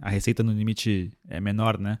 né? A receita no limite é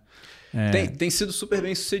menor, né? Tem sido super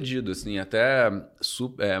bem sucedido, assim, até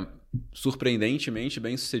surpreendentemente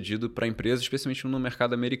bem sucedido para a empresa, especialmente no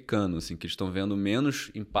mercado americano, assim, que eles estão vendo menos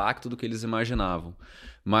impacto do que eles imaginavam.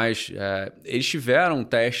 Mas eles tiveram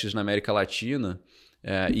testes na América Latina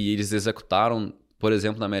e eles executaram, por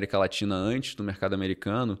exemplo, na América Latina antes do mercado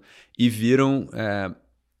americano e viram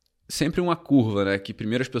sempre uma curva, né? Que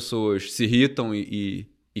primeiro as pessoas se irritam e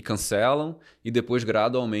e cancelam, e depois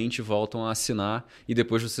gradualmente voltam a assinar, e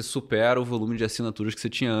depois você supera o volume de assinaturas que você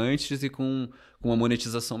tinha antes e com uma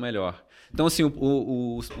monetização melhor. Então, assim,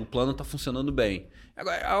 o plano está funcionando bem.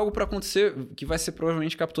 Agora, é algo para acontecer que vai ser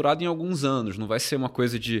provavelmente capturado em alguns anos, não vai ser uma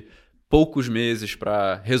coisa de poucos meses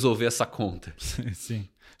para resolver essa conta. Sim.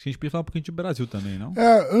 Acho que a gente podia falar um pouquinho de Brasil também, não?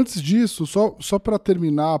 Antes disso, só para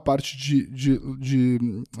terminar a parte de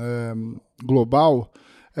global,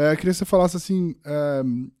 queria que você falasse assim,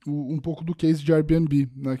 um pouco do case de Airbnb,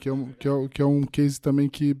 né, que é um case também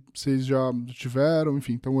que vocês já tiveram,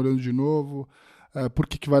 enfim, estão olhando de novo. Por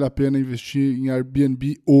que vale a pena investir em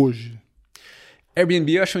Airbnb hoje?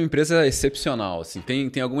 Airbnb eu acho uma empresa excepcional. Assim,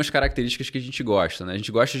 tem algumas características que a gente gosta. Né? A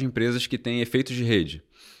gente gosta de empresas que têm efeitos de rede.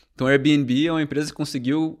 Então, a Airbnb é uma empresa que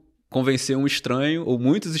conseguiu convencer um estranho ou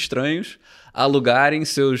muitos estranhos a alugarem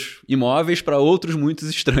seus imóveis para outros muitos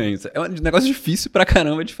estranhos. É um negócio difícil pra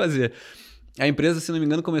caramba de fazer. A empresa, se não me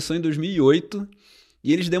engano, começou em 2008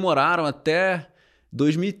 e eles demoraram até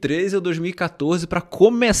 2013 ou 2014 para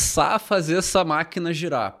começar a fazer essa máquina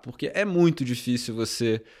girar, porque é muito difícil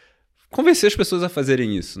você convencer as pessoas a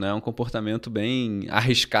fazerem isso, né? É um comportamento bem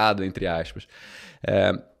arriscado, entre aspas.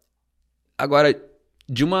 Agora,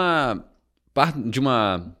 de uma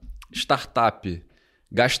startup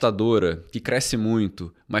gastadora que cresce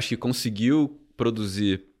muito, mas que conseguiu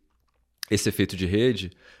produzir esse efeito de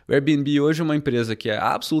rede, o Airbnb hoje é uma empresa que é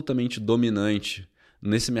absolutamente dominante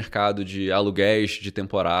nesse mercado de aluguéis de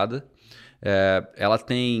temporada. Ela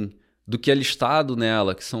tem, do que é listado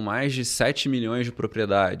nela, que são mais de 7 milhões de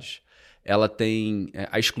propriedades, ela tem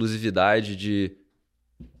a exclusividade de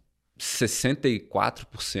 64%.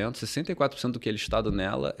 64% do que é listado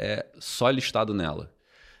nela é só listado nela.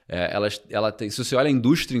 Ela tem, se você olha a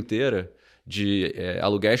indústria inteira de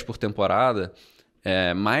aluguéis por temporada,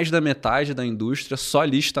 mais da metade da indústria só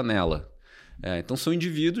lista nela. Então são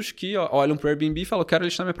indivíduos que olham para o Airbnb e falam: quero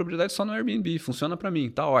listar minha propriedade só no Airbnb, funciona para mim,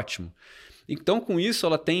 tá ótimo. Então, com isso,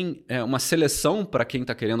 ela tem uma seleção para quem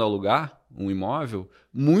está querendo alugar um imóvel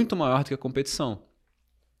muito maior do que a competição.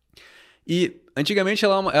 E, antigamente,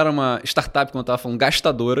 ela era uma startup, como eu estava falando,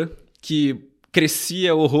 gastadora, que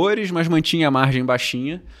crescia horrores, mas mantinha a margem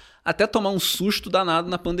baixinha, até tomar um susto danado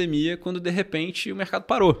na pandemia, quando, de repente, o mercado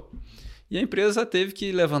parou. E a empresa teve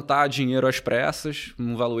que levantar dinheiro às pressas,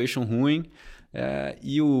 um valuation ruim,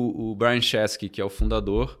 e o Brian Chesky, que é o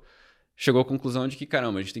fundador, chegou à conclusão de que,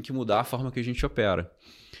 caramba, a gente tem que mudar a forma que a gente opera.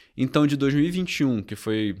 Então, de 2021, que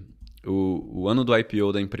foi o ano do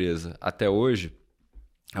IPO da empresa, até hoje,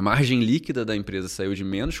 a margem líquida da empresa saiu de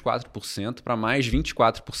menos 4% para mais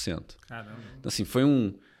 24%. Caramba. Então, assim, foi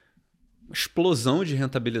uma explosão de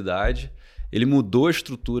rentabilidade. Ele mudou a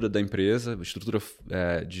estrutura da empresa, a estrutura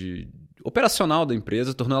operacional da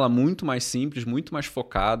empresa, tornou ela muito mais simples, muito mais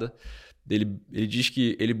focada. Ele diz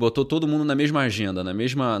que ele botou todo mundo na mesma agenda, no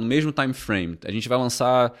mesmo time frame. A gente vai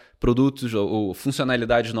lançar produtos ou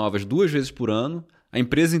funcionalidades novas 2 vezes por ano. A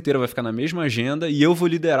empresa inteira vai ficar na mesma agenda e eu vou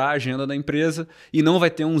liderar a agenda da empresa e não vai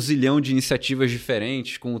ter um zilhão de iniciativas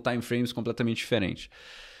diferentes com time frames completamente diferentes.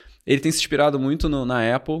 Ele tem se inspirado muito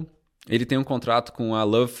na Apple. Ele tem um contrato com a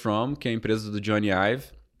Love From, que é a empresa do Johnny Ive.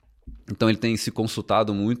 Então ele tem se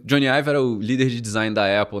consultado muito. Johnny Ive era o líder de design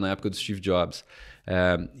da Apple na época do Steve Jobs.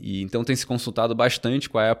 E então tem se consultado bastante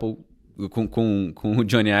com a Apple, com o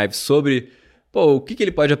Johnny Ive sobre o que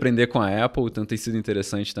ele pode aprender com a Apple. Então tem sido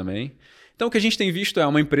interessante também. Então o que a gente tem visto é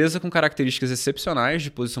uma empresa com características excepcionais de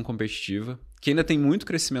posição competitiva, que ainda tem muito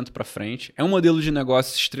crescimento para frente. É um modelo de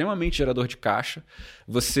negócio extremamente gerador de caixa.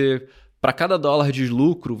 Para cada $1 de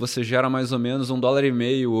lucro, você gera mais ou menos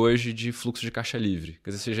 $1,50 hoje de fluxo de caixa livre.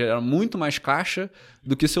 Quer dizer, você gera muito mais caixa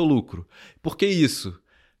do que seu lucro. Por que isso?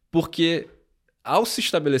 Porque ao se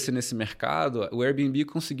estabelecer nesse mercado, o Airbnb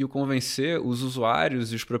conseguiu convencer os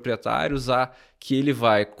usuários e os proprietários a que ele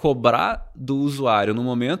vai cobrar do usuário no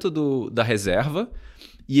momento da reserva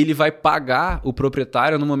e ele vai pagar o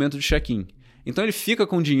proprietário no momento do check-in. Então ele fica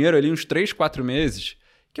com dinheiro ali uns 3, 4 meses,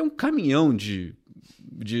 que é um caminhão de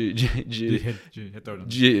retorno.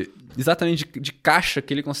 Exatamente, de caixa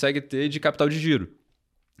que ele consegue ter de capital de giro.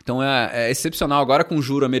 Então é excepcional. Agora com o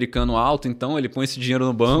juro americano alto, então ele põe esse dinheiro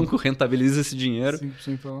no banco, rentabiliza esse dinheiro.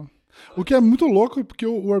 5%. O que é muito louco é porque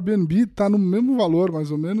o Airbnb está no mesmo valor, mais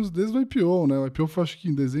ou menos, desde o IPO, né? O IPO foi, acho que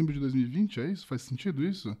em dezembro de 2020, é isso? Faz sentido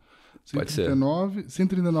isso? Pode ser.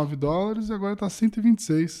 $139 e agora está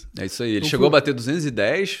 126. É isso aí. Ele chegou a bater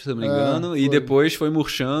 210, se não me engano, e depois foi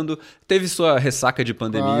murchando. Teve sua ressaca de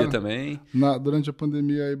pandemia também. Durante a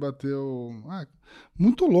pandemia aí bateu...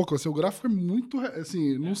 muito louco, assim, o gráfico é muito,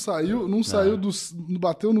 assim, não saiu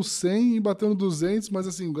bateu no 100 e bateu no 200, mas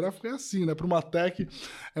assim, o gráfico é assim, né, para uma tech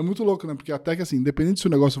é muito louco, né, porque a tech, assim, independente se o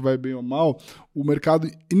negócio vai bem ou mal, o mercado,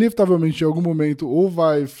 inevitavelmente, em algum momento, ou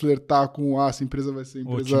vai flertar com, essa empresa vai ser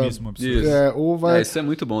empresa... Otimismo absurdo. Ou vai... Isso é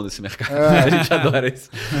muito bom desse mercado, a gente adora isso.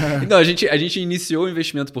 Então, a gente iniciou o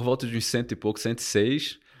investimento por volta de uns 100 e pouco,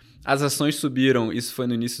 106. As ações subiram, isso foi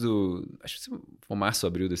no início acho que foi março,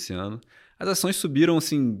 abril desse ano. As ações subiram,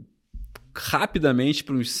 assim, rapidamente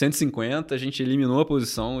para uns 150, a gente eliminou a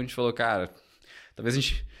posição, a gente falou, cara, talvez a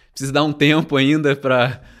gente precise dar um tempo ainda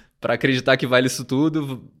para acreditar que vale isso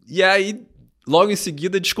tudo. E aí, logo em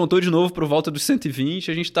seguida, descontou de novo por volta dos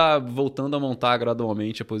 120, a gente está voltando a montar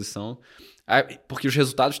gradualmente a posição, porque os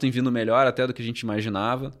resultados têm vindo melhor até do que a gente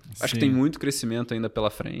imaginava. Sim. Acho que tem muito crescimento ainda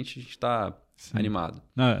pela frente, a gente está animado.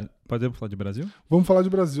 Não, podemos falar de Brasil? Vamos falar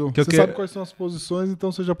de Brasil. Você sabe quais são as posições,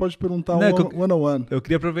 então você já pode perguntar one-on-one. Eu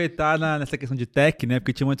queria aproveitar nessa questão de tech, né?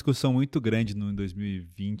 Porque tinha uma discussão muito grande em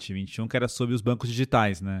 2020, 2021, que era sobre os bancos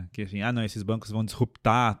digitais, né? Que assim, esses bancos vão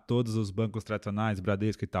disruptar todos os bancos tradicionais,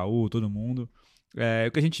 Bradesco, Itaú, todo mundo.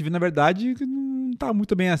 O que a gente viu, na verdade, não tá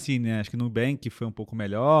muito bem assim, né? Acho que no Nubank foi um pouco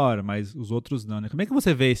melhor, mas os outros não, né? Como é que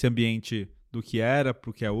você vê esse ambiente do que era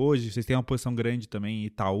pro que é hoje? Vocês têm uma posição grande também em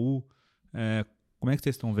Itaú. Como é que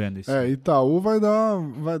vocês estão vendo isso? Itaú vai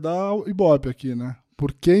dar o Ibope aqui, né?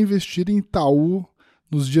 Por que investir em Itaú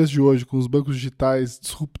nos dias de hoje, com os bancos digitais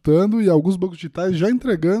disruptando e alguns bancos digitais já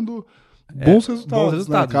entregando bons resultados? Bons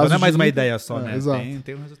resultados. Né? Não é mais uma ideia só, né? Exato.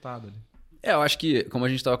 Tem um resultado ali. Eu acho que, como a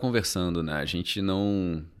gente estava conversando, né? A gente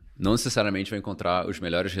não necessariamente vai encontrar os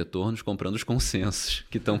melhores retornos comprando os consensos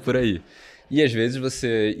que estão por aí. E às vezes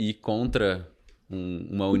você ir contra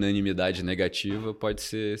uma unanimidade negativa pode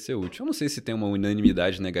ser útil. Eu não sei se tem uma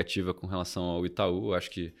unanimidade negativa com relação ao Itaú.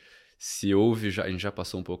 Acho que se houve, a gente já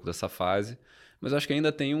passou um pouco dessa fase. Mas acho que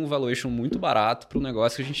ainda tem um valuation muito barato para um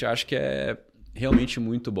negócio que a gente acha que é realmente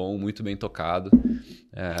muito bom, muito bem tocado.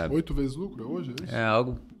 8 vezes lucro hoje, é isso? É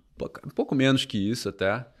algo um pouco menos que isso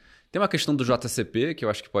até. Tem uma questão do JCP, que eu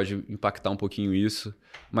acho que pode impactar um pouquinho isso.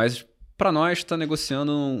 Mas para nós está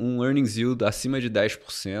negociando um earnings yield acima de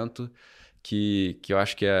 10%. Que eu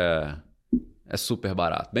acho que é super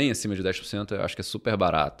barato. Bem acima de 10%, eu acho que é super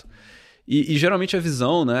barato. E geralmente a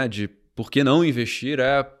visão, né, de por que não investir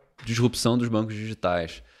é a disrupção dos bancos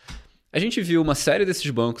digitais. A gente viu uma série desses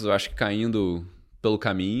bancos, eu acho que caindo pelo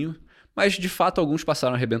caminho, mas de fato alguns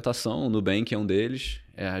passaram a arrebentação. O Nubank é um deles.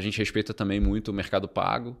 A gente respeita também muito o mercado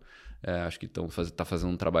pago. Acho que está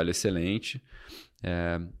fazendo um trabalho excelente.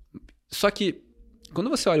 Só que quando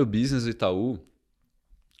você olha o business do Itaú,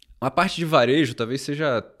 uma parte de varejo talvez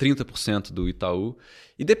seja 30% do Itaú.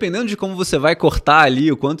 E dependendo de como você vai cortar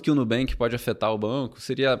ali, o quanto que o Nubank pode afetar o banco,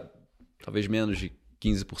 seria talvez menos de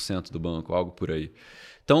 15% do banco, algo por aí.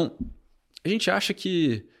 Então, a gente acha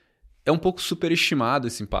que é um pouco superestimado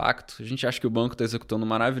esse impacto. A gente acha que o banco está executando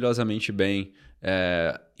maravilhosamente bem,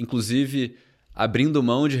 inclusive abrindo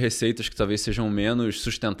mão de receitas que talvez sejam menos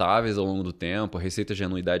sustentáveis ao longo do tempo, receitas de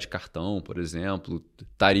anuidade de cartão, por exemplo,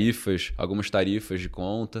 algumas tarifas de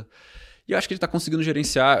conta. E eu acho que ele está conseguindo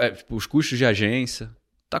gerenciar os custos de agência,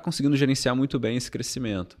 está conseguindo gerenciar muito bem esse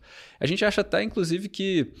crescimento. A gente acha até, inclusive,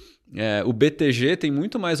 que o BTG tem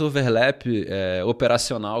muito mais overlap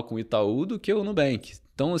operacional com o Itaú do que o Nubank.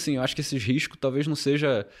 Então, assim, eu acho que esses riscos talvez não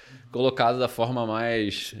seja colocado da forma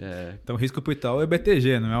mais... Então, o risco para o Itaú é o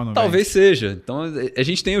BTG, não é o Nubank? Talvez seja. Então, a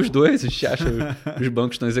gente tem os dois. A gente acha que os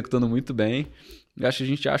bancos estão executando muito bem. Eu acho que a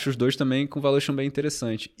gente acha os dois também com valuation bem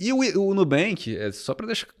interessante. E o Nubank, só para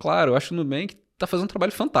deixar claro, eu acho que o Nubank está fazendo um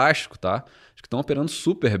trabalho fantástico, tá? Acho que estão operando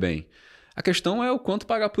super bem. A questão é o quanto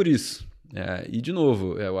pagar por isso. E, de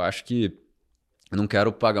novo, eu acho que eu não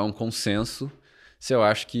quero pagar um consenso se eu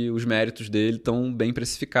acho que os méritos dele estão bem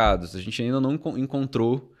precificados. A gente ainda não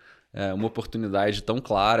encontrou uma oportunidade tão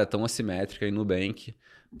clara, tão assimétrica aí no Nubank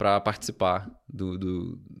para participar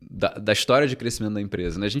da história de crescimento da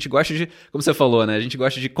empresa. Né? A gente gosta de, como você falou, né? A gente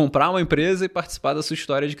gosta de comprar uma empresa e participar da sua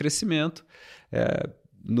história de crescimento.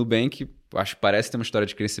 Nubank, acho que parece ter uma história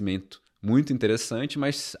de crescimento muito interessante,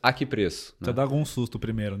 mas a que preço? Você dá algum susto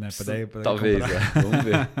primeiro, né? Talvez, vamos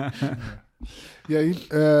ver. E aí,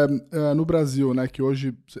 no Brasil, né, que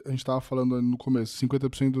hoje a gente estava falando no começo,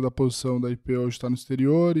 50% da posição da IP hoje está no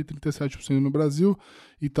exterior e 37% no Brasil.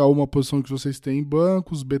 Itaú, uma posição que vocês têm em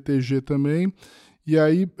bancos, BTG também. E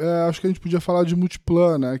aí, acho que a gente podia falar de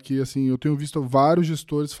Multiplan, né, que assim, eu tenho visto vários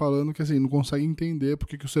gestores falando que assim, não conseguem entender por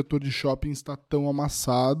que o setor de shopping está tão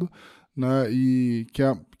amassado, né? E que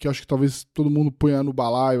eu acho que talvez todo mundo ponha no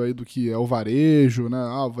balaio aí do que é o varejo, né?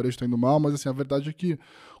 Ah, o varejo está indo mal, mas assim, a verdade é que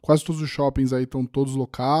quase todos os shoppings aí estão todos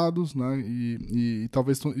locados, né? E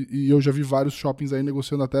talvez eu já vi vários shoppings aí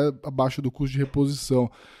negociando até abaixo do custo de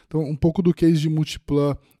reposição. Então, um pouco do case de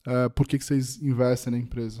Multiplan, por que vocês investem na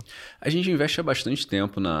empresa? A gente investe há bastante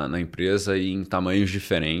tempo na empresa e em tamanhos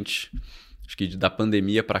diferentes. Acho que da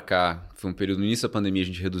pandemia para cá, foi um período no início da pandemia, a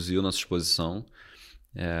gente reduziu nossa exposição.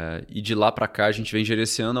 E de lá para cá a gente vem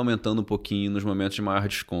gerenciando, aumentando um pouquinho nos momentos de maior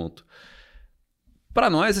desconto. Para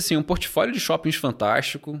nós, assim, um portfólio de shoppings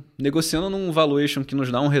fantástico, negociando num valuation que nos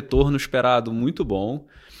dá um retorno esperado muito bom.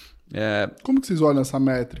 Como que vocês olham essa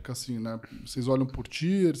métrica, assim, né? Vocês olham por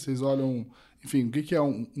tier, vocês olham... Enfim, o que é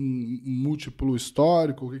um múltiplo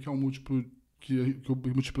histórico, o que é um múltiplo que o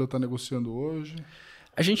Multiplan está negociando hoje?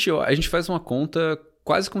 A gente faz uma conta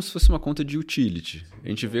quase como se fosse uma conta de utility. A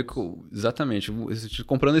gente vê exatamente,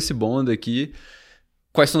 comprando esse bond aqui,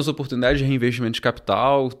 quais são as oportunidades de reinvestimento de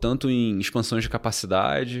capital, tanto em expansões de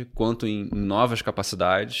capacidade, quanto em novas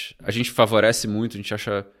capacidades. A gente favorece muito, a gente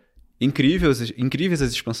acha incríveis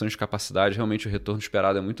as expansões de capacidade, realmente o retorno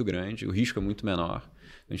esperado é muito grande, o risco é muito menor.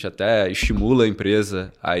 A gente até estimula a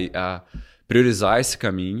empresa a priorizar esse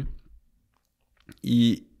caminho.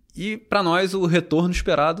 E para nós o retorno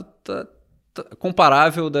esperado está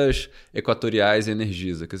comparável das equatoriais e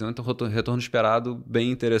Energisa. Quer dizer, um retorno esperado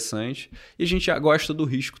bem interessante. E a gente já gosta do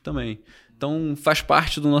risco também. Então, faz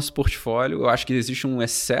parte do nosso portfólio. Eu acho que existe um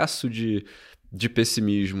excesso de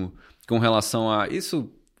pessimismo com relação a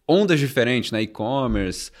isso. Ondas diferentes, né?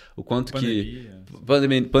 E-commerce, o quanto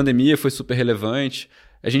pandemia foi super relevante.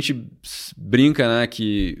 A gente brinca, né,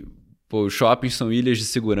 que os shoppings são ilhas de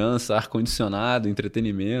segurança, ar-condicionado,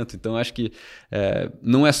 entretenimento. Então, acho que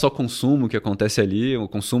não é só consumo que acontece ali. O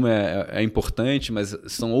consumo é importante, mas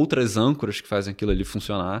são outras âncoras que fazem aquilo ali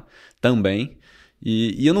funcionar também.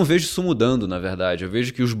 E eu não vejo isso mudando, na verdade. Eu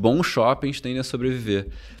vejo que os bons shoppings tendem a sobreviver.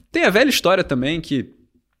 Tem a velha história também que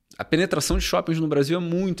a penetração de shoppings no Brasil é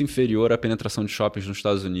muito inferior à penetração de shoppings nos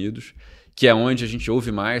Estados Unidos, que é onde a gente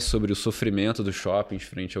ouve mais sobre o sofrimento dos shoppings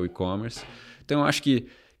frente ao e-commerce. Então, eu acho que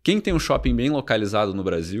quem tem um shopping bem localizado no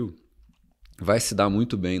Brasil vai se dar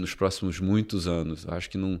muito bem nos próximos muitos anos. Eu acho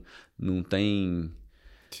que não tem...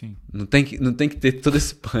 Sim. Não tem que ter todo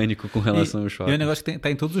esse pânico com relação ao shopping. E é um negócio que tá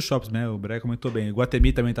em todos os shoppings, né? O Bré comentou bem. O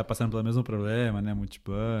Guatemi também tá passando pelo mesmo problema, né?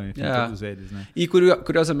 Multiplan, enfim, todos eles, né? E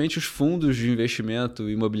curiosamente os fundos de investimento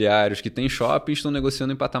imobiliários que tem shopping estão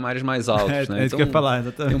negociando em patamares mais altos, né? É isso que eu ia falar,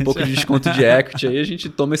 exatamente. Tem um pouco de desconto de equity, aí a gente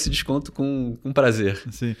toma esse desconto com prazer.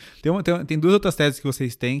 Sim. Tem duas outras teses que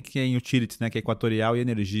vocês têm, que é em utilities, né? Que é Equatorial e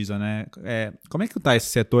Energisa, né? Como é que tá esse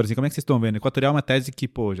setor, assim? Como é que vocês estão vendo? Equatorial é uma tese que,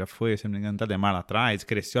 já foi, se não me engano, Tademar lá atrás,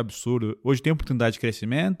 cresceu absurdo. Hoje tem oportunidade de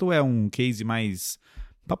crescimento ou é um case mais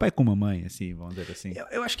papai com mamãe, assim, vamos dizer assim?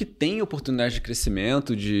 Eu acho que tem oportunidade de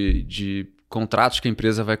crescimento, de contratos que a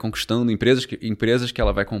empresa vai conquistando, empresas que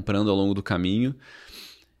ela vai comprando ao longo do caminho.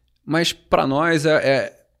 Mas para nós,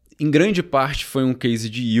 em grande parte, foi um case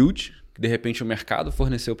de yield, que de repente o mercado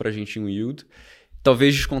forneceu para a gente um yield,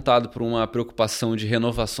 talvez descontado por uma preocupação de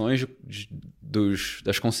renovações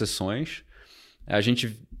das concessões. A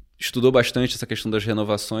gente estudou bastante essa questão das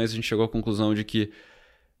renovações, a gente chegou à conclusão de que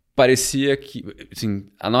parecia que, assim,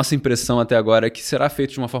 a nossa impressão até agora é que será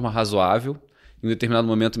feito de uma forma razoável. Em um determinado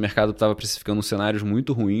momento o mercado estava precificando cenários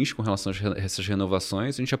muito ruins com relação a essas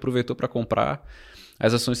renovações. A gente aproveitou para comprar.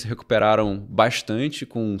 As ações se recuperaram bastante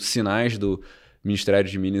com sinais do Ministério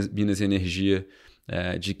de Minas e Energia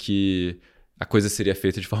de que a coisa seria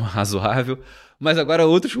feita de forma razoável. Mas agora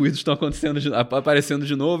outros ruídos estão aparecendo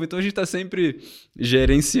de novo, então a gente está sempre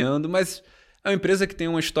gerenciando, mas é uma empresa que tem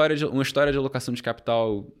uma história de alocação de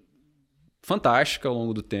capital fantástica ao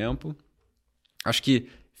longo do tempo. Acho que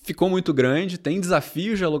ficou muito grande, tem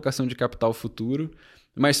desafios de alocação de capital futuro,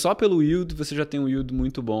 mas só pelo yield você já tem um yield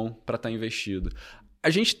muito bom para estar investido. A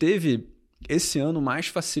gente teve esse ano mais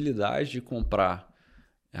facilidade de comprar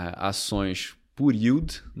ações por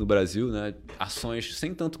yield no Brasil, né? Ações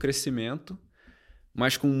sem tanto crescimento,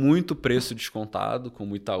 mas com muito preço descontado,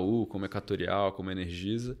 como Itaú, como Equatorial, como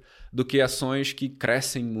Energisa, do que ações que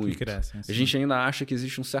crescem muito. A gente ainda acha que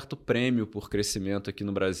existe um certo prêmio por crescimento aqui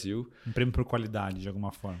no Brasil. Um prêmio por qualidade, de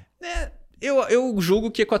alguma forma. Eu julgo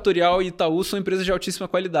que Equatorial e Itaú são empresas de altíssima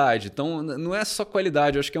qualidade. Então, não é só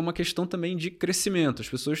qualidade, eu acho que é uma questão também de crescimento. As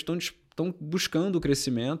pessoas estão buscando o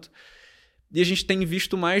crescimento e a gente tem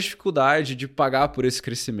visto mais dificuldade de pagar por esse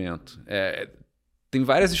crescimento. Tem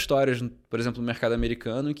várias histórias, por exemplo, no mercado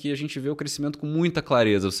americano, em que a gente vê o crescimento com muita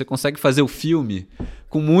clareza. Você consegue fazer o filme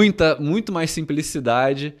com muito mais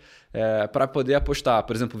simplicidade para poder apostar.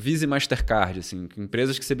 Por exemplo, Visa e Mastercard, assim,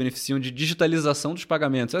 empresas que se beneficiam de digitalização dos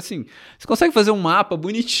pagamentos. Assim, você consegue fazer um mapa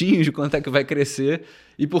bonitinho de quanto é que vai crescer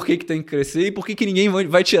e por que tem que crescer e por que ninguém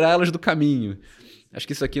vai tirar elas do caminho. Acho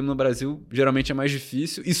que isso aqui no Brasil geralmente é mais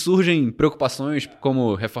difícil e surgem preocupações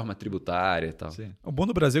como reforma tributária e tal. Sim. O bom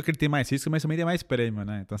do Brasil é que ele tem mais risco, mas também tem mais prêmio,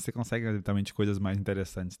 né? Então você consegue exatamente coisas mais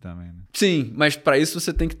interessantes também, né? Sim, mas para isso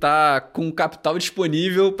você tem que estar com o capital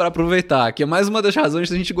disponível para aproveitar, que é mais uma das razões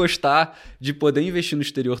da gente gostar de poder investir no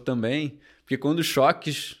exterior também, porque quando os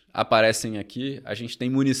choques aparecem aqui, a gente tem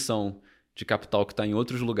munição de capital que está em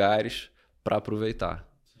outros lugares para aproveitar.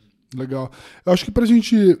 Legal. Eu acho que pra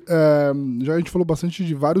gente, já a gente falou bastante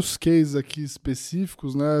de vários cases aqui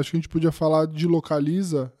específicos, né? Acho que a gente podia falar de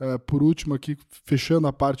Localiza, por último aqui, fechando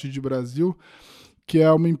a parte de Brasil, que é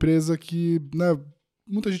uma empresa que, né,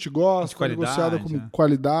 muita gente gosta, negociada como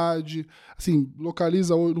qualidade. Assim,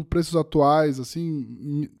 Localiza no preços atuais,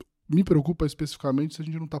 assim, me preocupa especificamente se a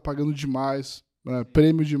gente não tá pagando demais,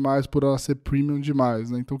 prêmio demais por ela ser premium demais,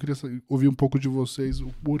 né? Então eu queria ouvir um pouco de vocês o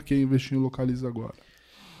porquê investir em Localiza agora.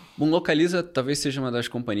 Bom, Localiza talvez seja uma das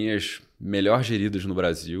companhias melhor geridas no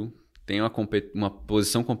Brasil. Tem uma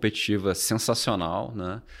posição competitiva sensacional,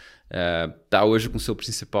 né? Tá hoje com seu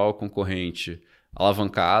principal concorrente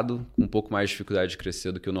alavancado, com um pouco mais de dificuldade de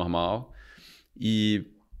crescer do que o normal. E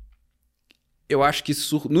eu acho que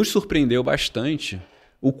nos surpreendeu bastante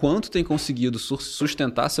o quanto tem conseguido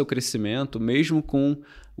sustentar seu crescimento, mesmo com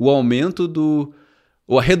o aumento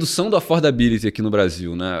ou a redução do affordability aqui no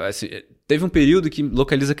Brasil, né? Assim, teve um período que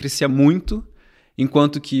Localiza crescia muito,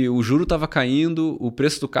 enquanto que o juro estava caindo, o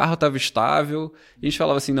preço do carro estava estável. E a gente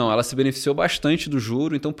falava assim, não, ela se beneficiou bastante do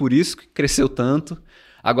juro, então por isso que cresceu tanto.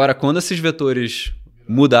 Agora, quando esses vetores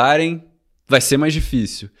mudarem, vai ser mais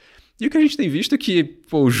difícil. E o que a gente tem visto é que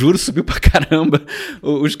o juro subiu pra caramba,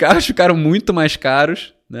 os carros ficaram muito mais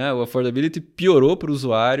caros, né? O affordability piorou para o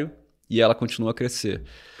usuário e ela continua a crescer.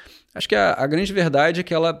 Acho que a grande verdade é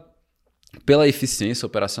que ela, pela eficiência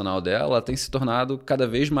operacional dela, ela tem se tornado cada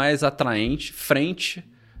vez mais atraente frente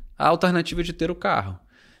à alternativa de ter o carro.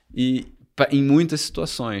 E em muitas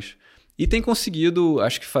situações. E tem conseguido,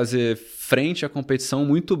 acho que, fazer frente à competição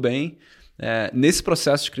muito bem nesse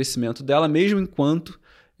processo de crescimento dela, mesmo enquanto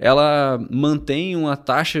ela mantém uma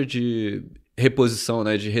taxa de reposição,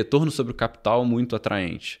 né, de retorno sobre o capital muito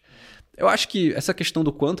atraente. Eu acho que essa questão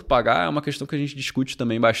do quanto pagar é uma questão que a gente discute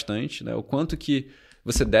também bastante, né? O quanto que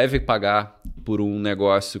você deve pagar por um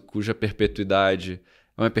negócio cuja perpetuidade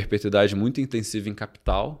é uma perpetuidade muito intensiva em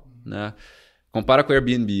capital, né? Compara com o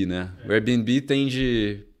Airbnb, né? O Airbnb tem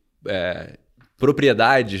de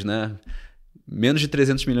propriedades, né? Menos de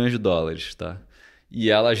 300 milhões de dólares, tá?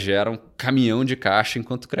 E ela gera um caminhão de caixa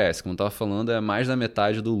enquanto cresce. Como eu estava falando, é mais da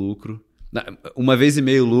metade do lucro. 1,5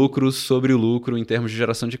 vezes lucro sobre o lucro em termos de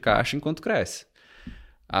geração de caixa enquanto cresce.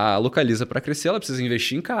 A Localiza, para crescer, ela precisa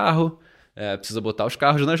investir em carro, precisa botar os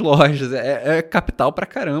carros nas lojas. É capital para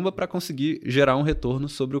caramba para conseguir gerar um retorno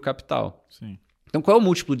sobre o capital. Sim. Então, qual é o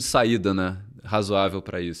múltiplo de saída, né, razoável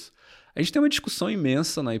para isso? A gente tem uma discussão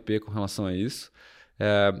imensa na IP com relação a isso.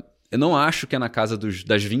 Eu não acho que é na casa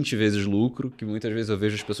das 20 vezes lucro, que muitas vezes eu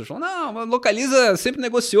vejo as pessoas falando, não, a Localiza sempre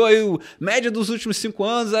negociou aí, média dos últimos 5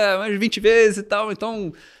 anos é mais de 20 vezes e tal,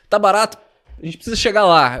 então tá barato, a gente precisa chegar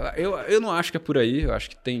lá. Eu não acho que é por aí, eu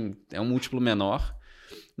acho que é um múltiplo menor.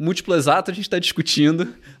 O múltiplo exato a gente está discutindo,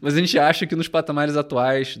 mas a gente acha que nos patamares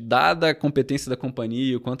atuais, dada a competência da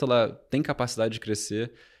companhia e o quanto ela tem capacidade de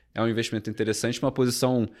crescer, é um investimento interessante, uma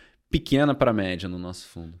posição pequena para média no nosso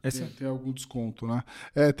fundo. Tem algum desconto, né?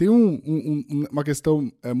 Tem uma questão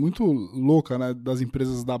muito louca, né, das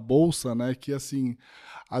empresas da Bolsa, né, que assim,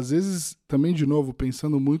 às vezes, também de novo,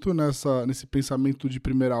 pensando muito nesse pensamento de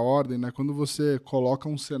primeira ordem, né, quando você coloca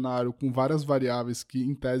um cenário com várias variáveis que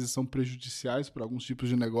em tese são prejudiciais para alguns tipos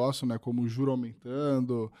de negócio, né, como o juro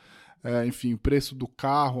aumentando, enfim, o preço do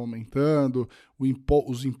carro aumentando,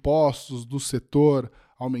 os impostos do setor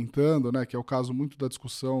aumentando, né, que é o caso muito da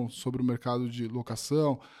discussão sobre o mercado de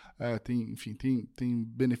locação, tem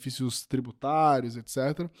benefícios tributários,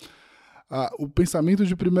 etc. O pensamento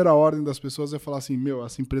de primeira ordem das pessoas é falar assim,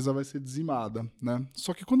 essa empresa vai ser dizimada, né?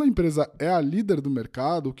 Só que quando a empresa é a líder do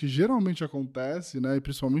mercado, o que geralmente acontece, né, e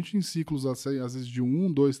principalmente em ciclos assim, às vezes de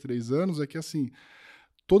 1, 2, 3 anos, é que assim,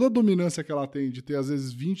 toda a dominância que ela tem de ter às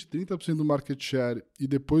vezes 20, 30% do market share e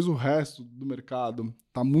depois o resto do mercado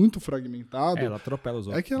está muito fragmentado, ela atropela os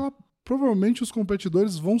outros. É que provavelmente os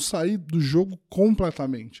competidores vão sair do jogo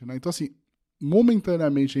completamente, né? Então assim,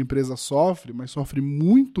 momentaneamente a empresa sofre, mas sofre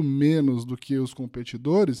muito menos do que os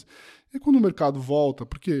competidores, e quando o mercado volta,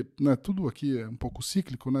 porque, né, tudo aqui é um pouco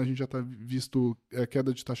cíclico, né, a gente já está visto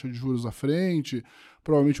queda de taxa de juros à frente,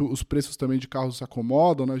 provavelmente os preços também de carros se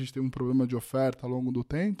acomodam, né, a gente tem um problema de oferta ao longo do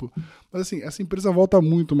tempo, mas assim, essa empresa volta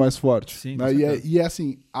muito mais forte. Sim, né, e é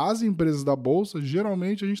assim, as empresas da Bolsa,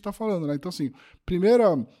 geralmente a gente está falando, né, então assim, primeira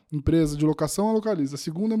empresa de locação é a Localiza, a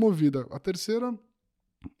segunda é Movida, a terceira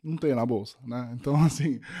não tem na bolsa, né? Então,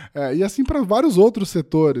 assim, e assim para vários outros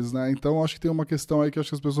setores, né? Então, acho que tem uma questão aí que acho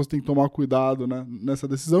que as pessoas têm que tomar cuidado, né, nessa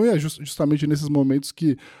decisão, e é justamente nesses momentos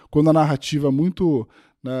que, quando a narrativa muito,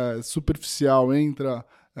 né, superficial entra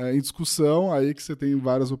em discussão, aí que você tem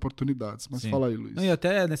várias oportunidades. Mas Sim. fala aí, Luiz. Não, e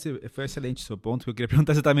até foi excelente o seu ponto, porque eu queria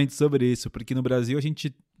perguntar exatamente sobre isso, porque no Brasil a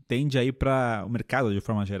gente tende a ir para o mercado, de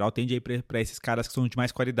forma geral, tende a ir para esses caras que são de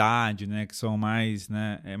mais qualidade, né, que são mais,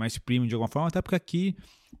 né, mais premium de alguma forma, até porque aqui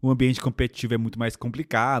o ambiente competitivo é muito mais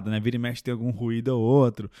complicado, né, vira e mexe tem algum ruído ou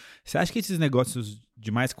outro. Você acha que esses negócios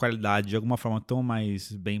de mais qualidade, de alguma forma, estão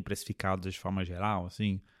mais bem precificados de forma geral,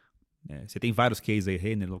 assim? Você tem vários cases aí,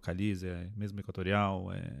 Renner, Localiza, mesmo Equatorial,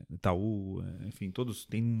 Itaú, enfim, todos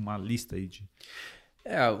têm uma lista aí de...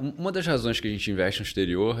 Uma das razões que a gente investe no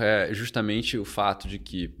exterior é justamente o fato de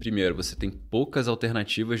que, primeiro, você tem poucas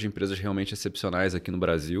alternativas de empresas realmente excepcionais aqui no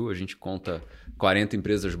Brasil. A gente conta 40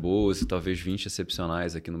 empresas boas e talvez 20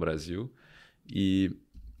 excepcionais aqui no Brasil. E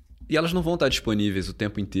elas não vão estar disponíveis o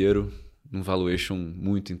tempo inteiro num valuation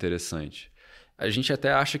muito interessante. A gente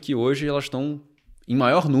até acha que hoje elas estão em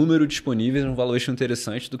maior número disponíveis num valuation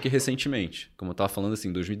interessante do que recentemente. Como eu estava falando, assim,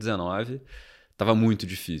 em 2019... Estava muito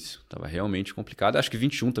difícil, estava realmente complicado. Acho que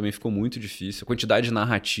 21 também ficou muito difícil. A quantidade de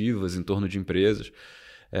narrativas em torno de empresas,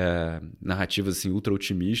 narrativas assim, ultra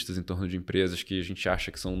otimistas em torno de empresas que a gente acha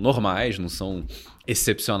que são normais, não são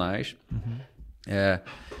excepcionais. Uhum.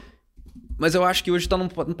 Mas eu acho que hoje está num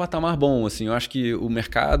patamar bom. Assim, eu acho que o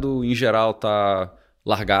mercado, em geral, está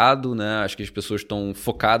largado, né? Acho que as pessoas estão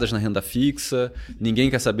focadas na renda fixa, ninguém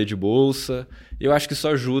quer saber de bolsa. Eu acho que isso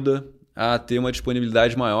ajuda a ter uma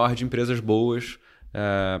disponibilidade maior de empresas boas,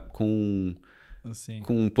 com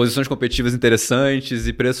posições competitivas interessantes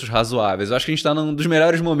e preços razoáveis. Eu acho que a gente está num dos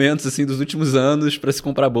melhores momentos assim, dos últimos anos para se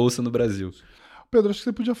comprar bolsa no Brasil. Pedro, acho que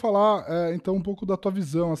você podia falar então um pouco da tua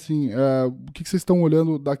visão, assim, o que vocês estão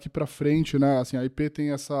olhando daqui para frente, né? Assim, a IP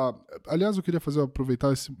tem essa... Aliás, eu queria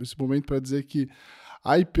aproveitar esse momento para dizer que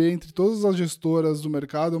a IP, entre todas as gestoras do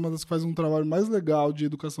mercado, é uma das que faz um trabalho mais legal de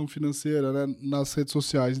educação financeira, né, nas redes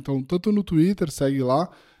sociais. Então, tanto no Twitter, segue lá,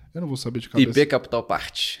 eu não vou saber de cabeça. IP Capital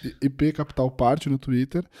Parte. IP Capital Parte no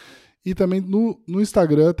Twitter. E também no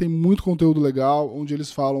Instagram tem muito conteúdo legal, onde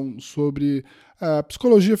eles falam sobre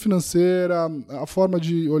psicologia financeira, a forma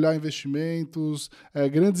de olhar investimentos,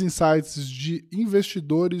 grandes insights de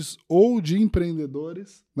investidores ou de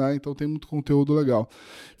empreendedores, né? Então tem muito conteúdo legal.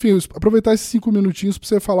 Enfim, aproveitar esses 5 minutinhos para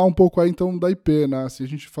você falar um pouco aí então da IP, né? Assim, a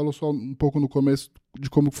gente falou só um pouco no começo de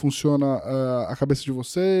como funciona a cabeça de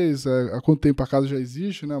vocês, há quanto tempo a casa já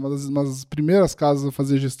existe, né? Uma das primeiras casas a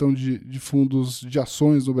fazer gestão de fundos de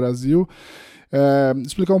ações no Brasil.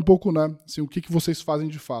 Explicar um pouco, né, assim, o que vocês fazem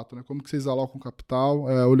de fato, né? Como que vocês alocam capital,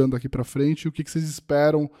 olhando aqui para frente, o que vocês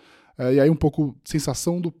esperam, e aí um pouco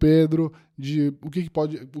sensação do Pedro de o que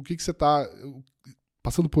você está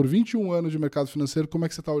passando por 21 anos de mercado financeiro, como é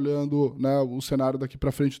que você está olhando, né, o cenário daqui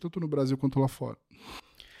para frente, tanto no Brasil quanto lá fora?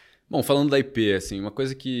 Bom, falando da IP, assim, uma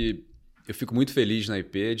coisa que eu fico muito feliz na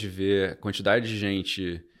IP é de ver a quantidade de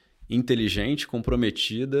gente inteligente,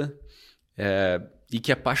 comprometida, e que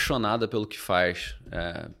é apaixonada pelo que faz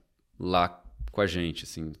lá com a gente.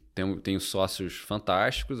 Assim. Tenho sócios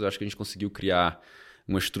fantásticos, eu acho que a gente conseguiu criar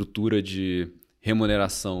uma estrutura de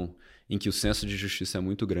remuneração em que o senso de justiça é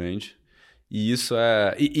muito grande. E isso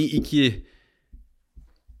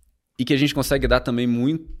e que a gente consegue dar também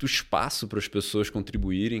muito espaço para as pessoas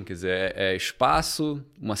contribuírem, quer dizer, espaço,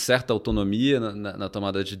 uma certa autonomia na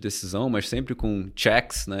tomada de decisão, mas sempre com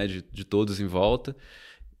checks, né, de todos em volta.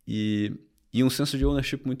 E um senso de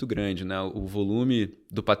ownership muito grande, né? O volume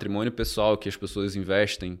do patrimônio pessoal que as pessoas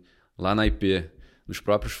investem lá na IP, nos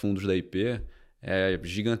próprios fundos da IP, é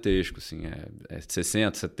gigantesco. Assim, é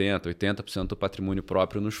 60%, 70%, 80% do patrimônio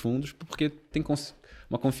próprio nos fundos, porque tem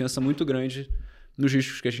uma confiança muito grande nos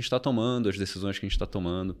riscos que a gente está tomando, as decisões que a gente está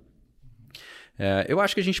tomando. Eu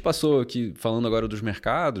acho que a gente passou aqui, falando agora dos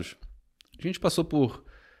mercados, a gente passou por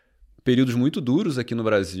períodos muito duros aqui no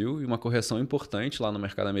Brasil e uma correção importante lá no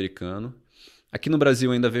mercado americano. Aqui no Brasil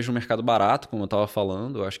eu ainda vejo um mercado barato, como eu estava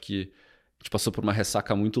falando. Eu acho que a gente passou por uma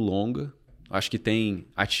ressaca muito longa. Eu acho que tem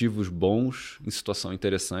ativos bons em situação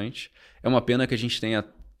interessante. É uma pena que a gente tenha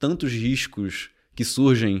tantos riscos que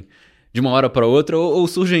surgem de uma hora para outra ou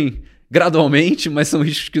surgem gradualmente, mas são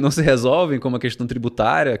riscos que não se resolvem, como a questão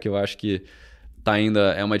tributária, que eu acho que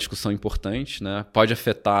ainda é uma discussão importante, né? Pode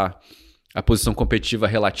afetar a posição competitiva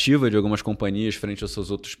relativa de algumas companhias frente aos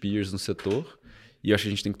seus outros peers no setor. E eu acho que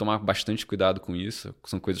a gente tem que tomar bastante cuidado com isso.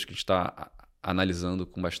 São coisas que a gente está analisando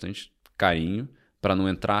com bastante carinho para não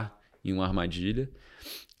entrar em uma armadilha.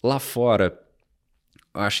 Lá fora,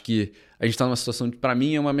 eu acho que a gente está numa situação que, para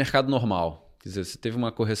mim, é um mercado normal. Quer dizer, você teve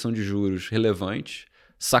uma correção de juros relevante,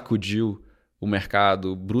 sacudiu o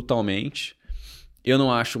mercado brutalmente. Eu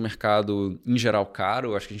não acho o mercado, em geral,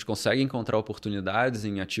 caro. Eu acho que a gente consegue encontrar oportunidades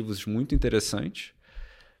em ativos muito interessantes.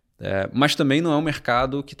 Mas também não é um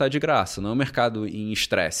mercado que está de graça. Não é um mercado em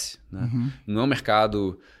estresse. Né? Não é um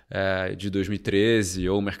mercado de 2013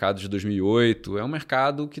 ou o mercado de 2008. É um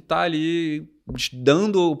mercado que está ali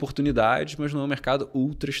dando oportunidades, mas não é um mercado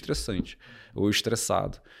ultra estressante ou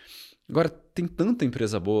estressado. Agora, tem tanta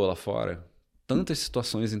empresa boa lá fora, tantas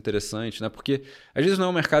situações interessantes, né? Porque às vezes não é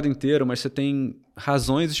o mercado inteiro, mas você tem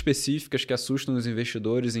razões específicas que assustam os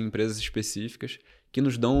investidores em empresas específicas que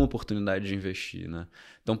nos dão a oportunidade de investir, né?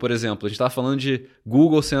 Então, por exemplo, a gente estava falando de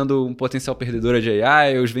Google sendo um potencial perdedor de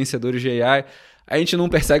AI, os vencedores de AI. A gente não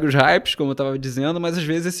persegue os hypes, como eu estava dizendo, mas às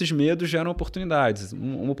vezes esses medos geram oportunidades.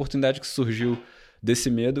 Uma oportunidade que surgiu desse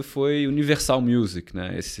medo foi Universal Music,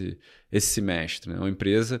 né? Esse semestre, né? Uma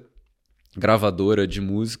empresa gravadora de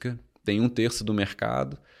música, tem 1/3 do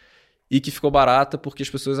mercado e que ficou barata porque as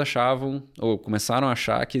pessoas achavam, ou começaram a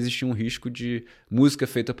achar, que existia um risco de música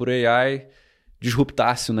feita por AI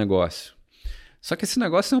disruptasse o negócio. Só que esse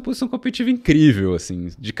negócio é uma posição competitiva incrível, assim.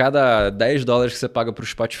 De cada $10 que você paga para o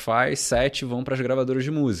Spotify, 7 vão para as gravadoras de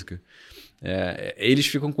música. Eles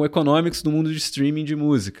ficam com economics no mundo de streaming de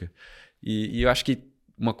música. E eu acho que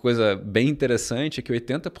uma coisa bem interessante é que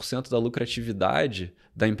 80% da lucratividade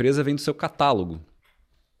da empresa vem do seu catálogo.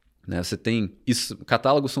 Né? Você tem isso,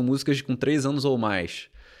 catálogo são músicas com 3 anos ou mais.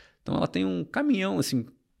 Então ela tem um caminhão assim,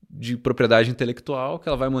 de propriedade intelectual que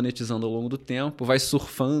ela vai monetizando ao longo do tempo, vai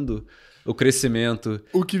surfando o crescimento.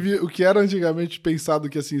 O que era antigamente pensado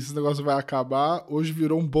que assim, esse negócio vai acabar, hoje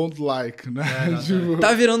virou um bond-like, né? Tipo...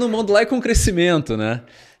 Tá virando um bond-like com crescimento, né?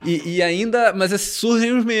 E ainda, mas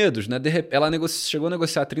surgem os medos, né? Ela chegou a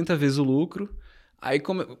negociar 30 vezes o lucro, aí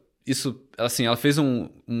como isso, assim, ela fez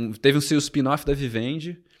teve um seu spin-off da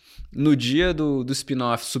Vivendi, no dia do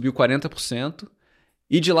spin-off subiu 40%,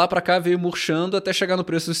 e de lá para cá veio murchando até chegar no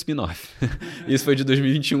preço do spin-off. Isso foi de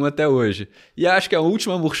 2021 até hoje. E acho que a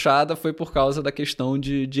última murchada foi por causa da questão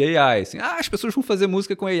de AI. Assim, as pessoas vão fazer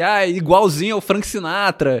música com AI igualzinho ao Frank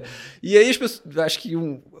Sinatra. E aí as pessoas, acho que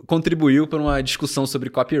contribuiu para uma discussão sobre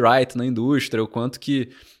copyright na indústria, o quanto que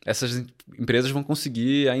essas empresas vão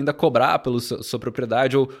conseguir ainda cobrar pela sua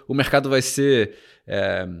propriedade, ou o mercado vai ser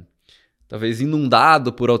talvez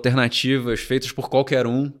inundado por alternativas feitas por qualquer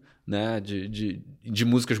um, né, de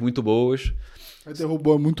músicas muito boas. Vai ter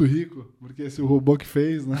robô muito rico, porque esse robô que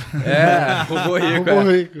fez, né? Robô rico.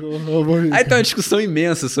 Robô rico. Aí tem uma discussão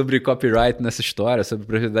imensa sobre copyright nessa história, sobre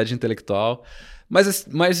propriedade intelectual.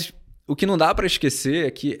 Mas o que não dá para esquecer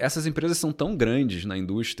é que essas empresas são tão grandes na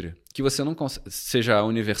indústria que você não consegue, seja a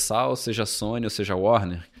Universal, seja a Sony ou seja a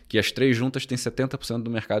Warner, que as 3 juntas têm 70%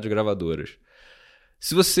 do mercado de gravadoras.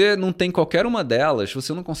 Se você não tem qualquer uma delas,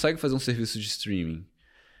 você não consegue fazer um serviço de streaming.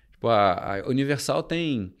 A Universal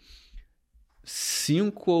tem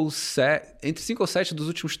entre 5 ou 7 dos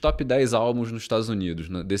últimos top 10 álbuns nos Estados Unidos,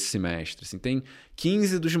 né, desse semestre. Assim, tem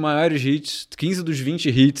 15 dos maiores hits, 15 dos 20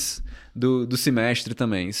 hits do semestre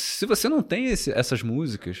também. Se você não tem essas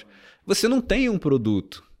músicas, você não tem um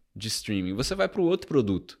produto de streaming, você vai para o outro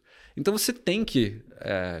produto. Então você tem que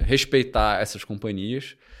respeitar essas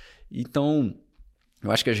companhias. Então,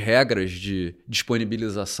 eu acho que as regras de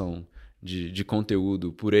disponibilização de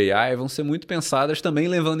conteúdo por AI vão ser muito pensadas também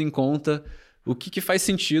levando em conta o que faz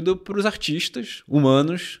sentido para os artistas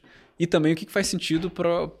humanos e também o que faz sentido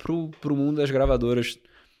para o mundo das gravadoras,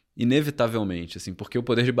 inevitavelmente, assim, porque o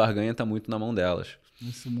poder de barganha está muito na mão delas.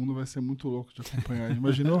 Esse mundo vai ser muito louco de acompanhar.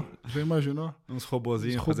 Imaginou? Já imaginou? Uns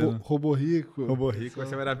robozinhos robô rico. Robô rico vai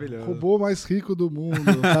ser maravilhoso. Robô mais rico do mundo.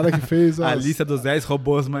 O cara que fez a lista dos 10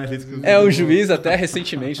 robôs mais ricos do mundo. O juiz até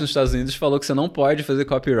recentemente nos Estados Unidos falou que você não pode fazer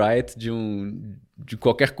copyright de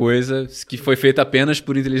qualquer coisa que foi feita apenas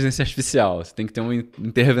por inteligência artificial. Você tem que ter uma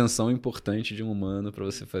intervenção importante de um humano para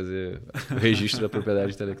você fazer o registro da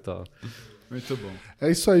propriedade intelectual. Muito bom.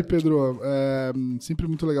 É isso aí, Pedro. É sempre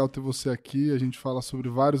muito legal ter você aqui. A gente fala sobre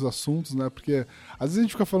vários assuntos, né? Porque às vezes a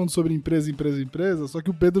gente fica falando sobre empresa, só que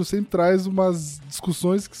o Pedro sempre traz umas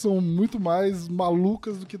discussões que são muito mais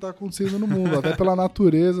malucas do que está acontecendo no mundo, até pela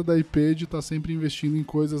natureza da IP de estar sempre investindo em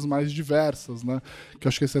coisas mais diversas, né? Que eu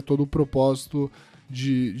acho que esse é todo o propósito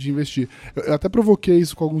de investir. Eu até provoquei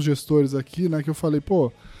isso com alguns gestores aqui, né? Que eu falei,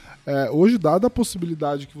 hoje, dada a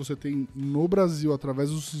possibilidade que você tem no Brasil, através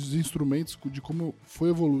dos instrumentos de como foi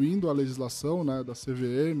evoluindo a legislação, né, da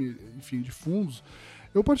CVM, enfim, de fundos,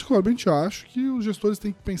 eu particularmente acho que os gestores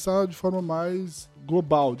têm que pensar de forma mais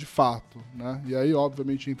global, de fato, né? E aí,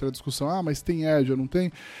 obviamente, entra a discussão, mas tem edge ou não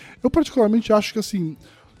tem? Eu particularmente acho que, assim,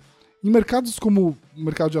 em mercados como o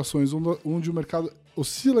mercado de ações, onde o mercado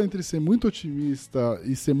oscila entre ser muito otimista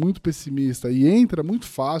e ser muito pessimista e entra muito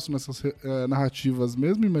fácil nessas narrativas,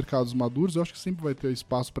 mesmo em mercados maduros, eu acho que sempre vai ter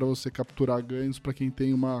espaço para você capturar ganhos para quem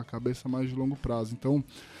tem uma cabeça mais de longo prazo. Então,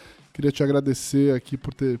 queria te agradecer aqui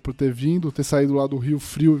por ter vindo, ter saído lá do Rio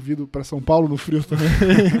frio e vindo para São Paulo no frio também.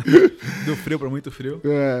 Do frio para muito frio.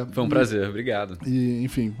 Foi um prazer, obrigado. E,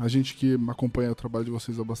 enfim, a gente que acompanha o trabalho de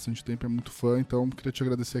vocês há bastante tempo é muito fã, então queria te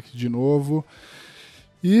agradecer aqui de novo.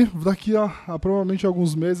 E daqui a provavelmente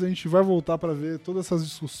alguns meses a gente vai voltar para ver todas essas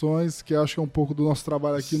discussões, que acho que é um pouco do nosso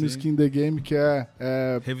trabalho aqui no Skin the Game, que é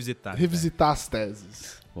revisitar as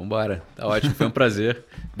teses. Vambora, tá ótimo, foi um prazer.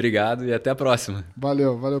 Obrigado e até a próxima.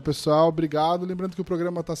 Valeu pessoal, obrigado. Lembrando que o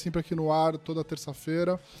programa tá sempre aqui no ar toda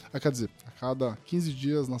terça-feira, quer dizer, a cada 15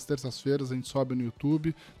 dias, nas terças-feiras, a gente sobe no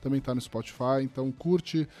YouTube, também tá no Spotify, então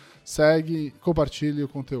curte, segue, compartilhe o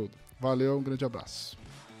conteúdo. Valeu, um grande abraço.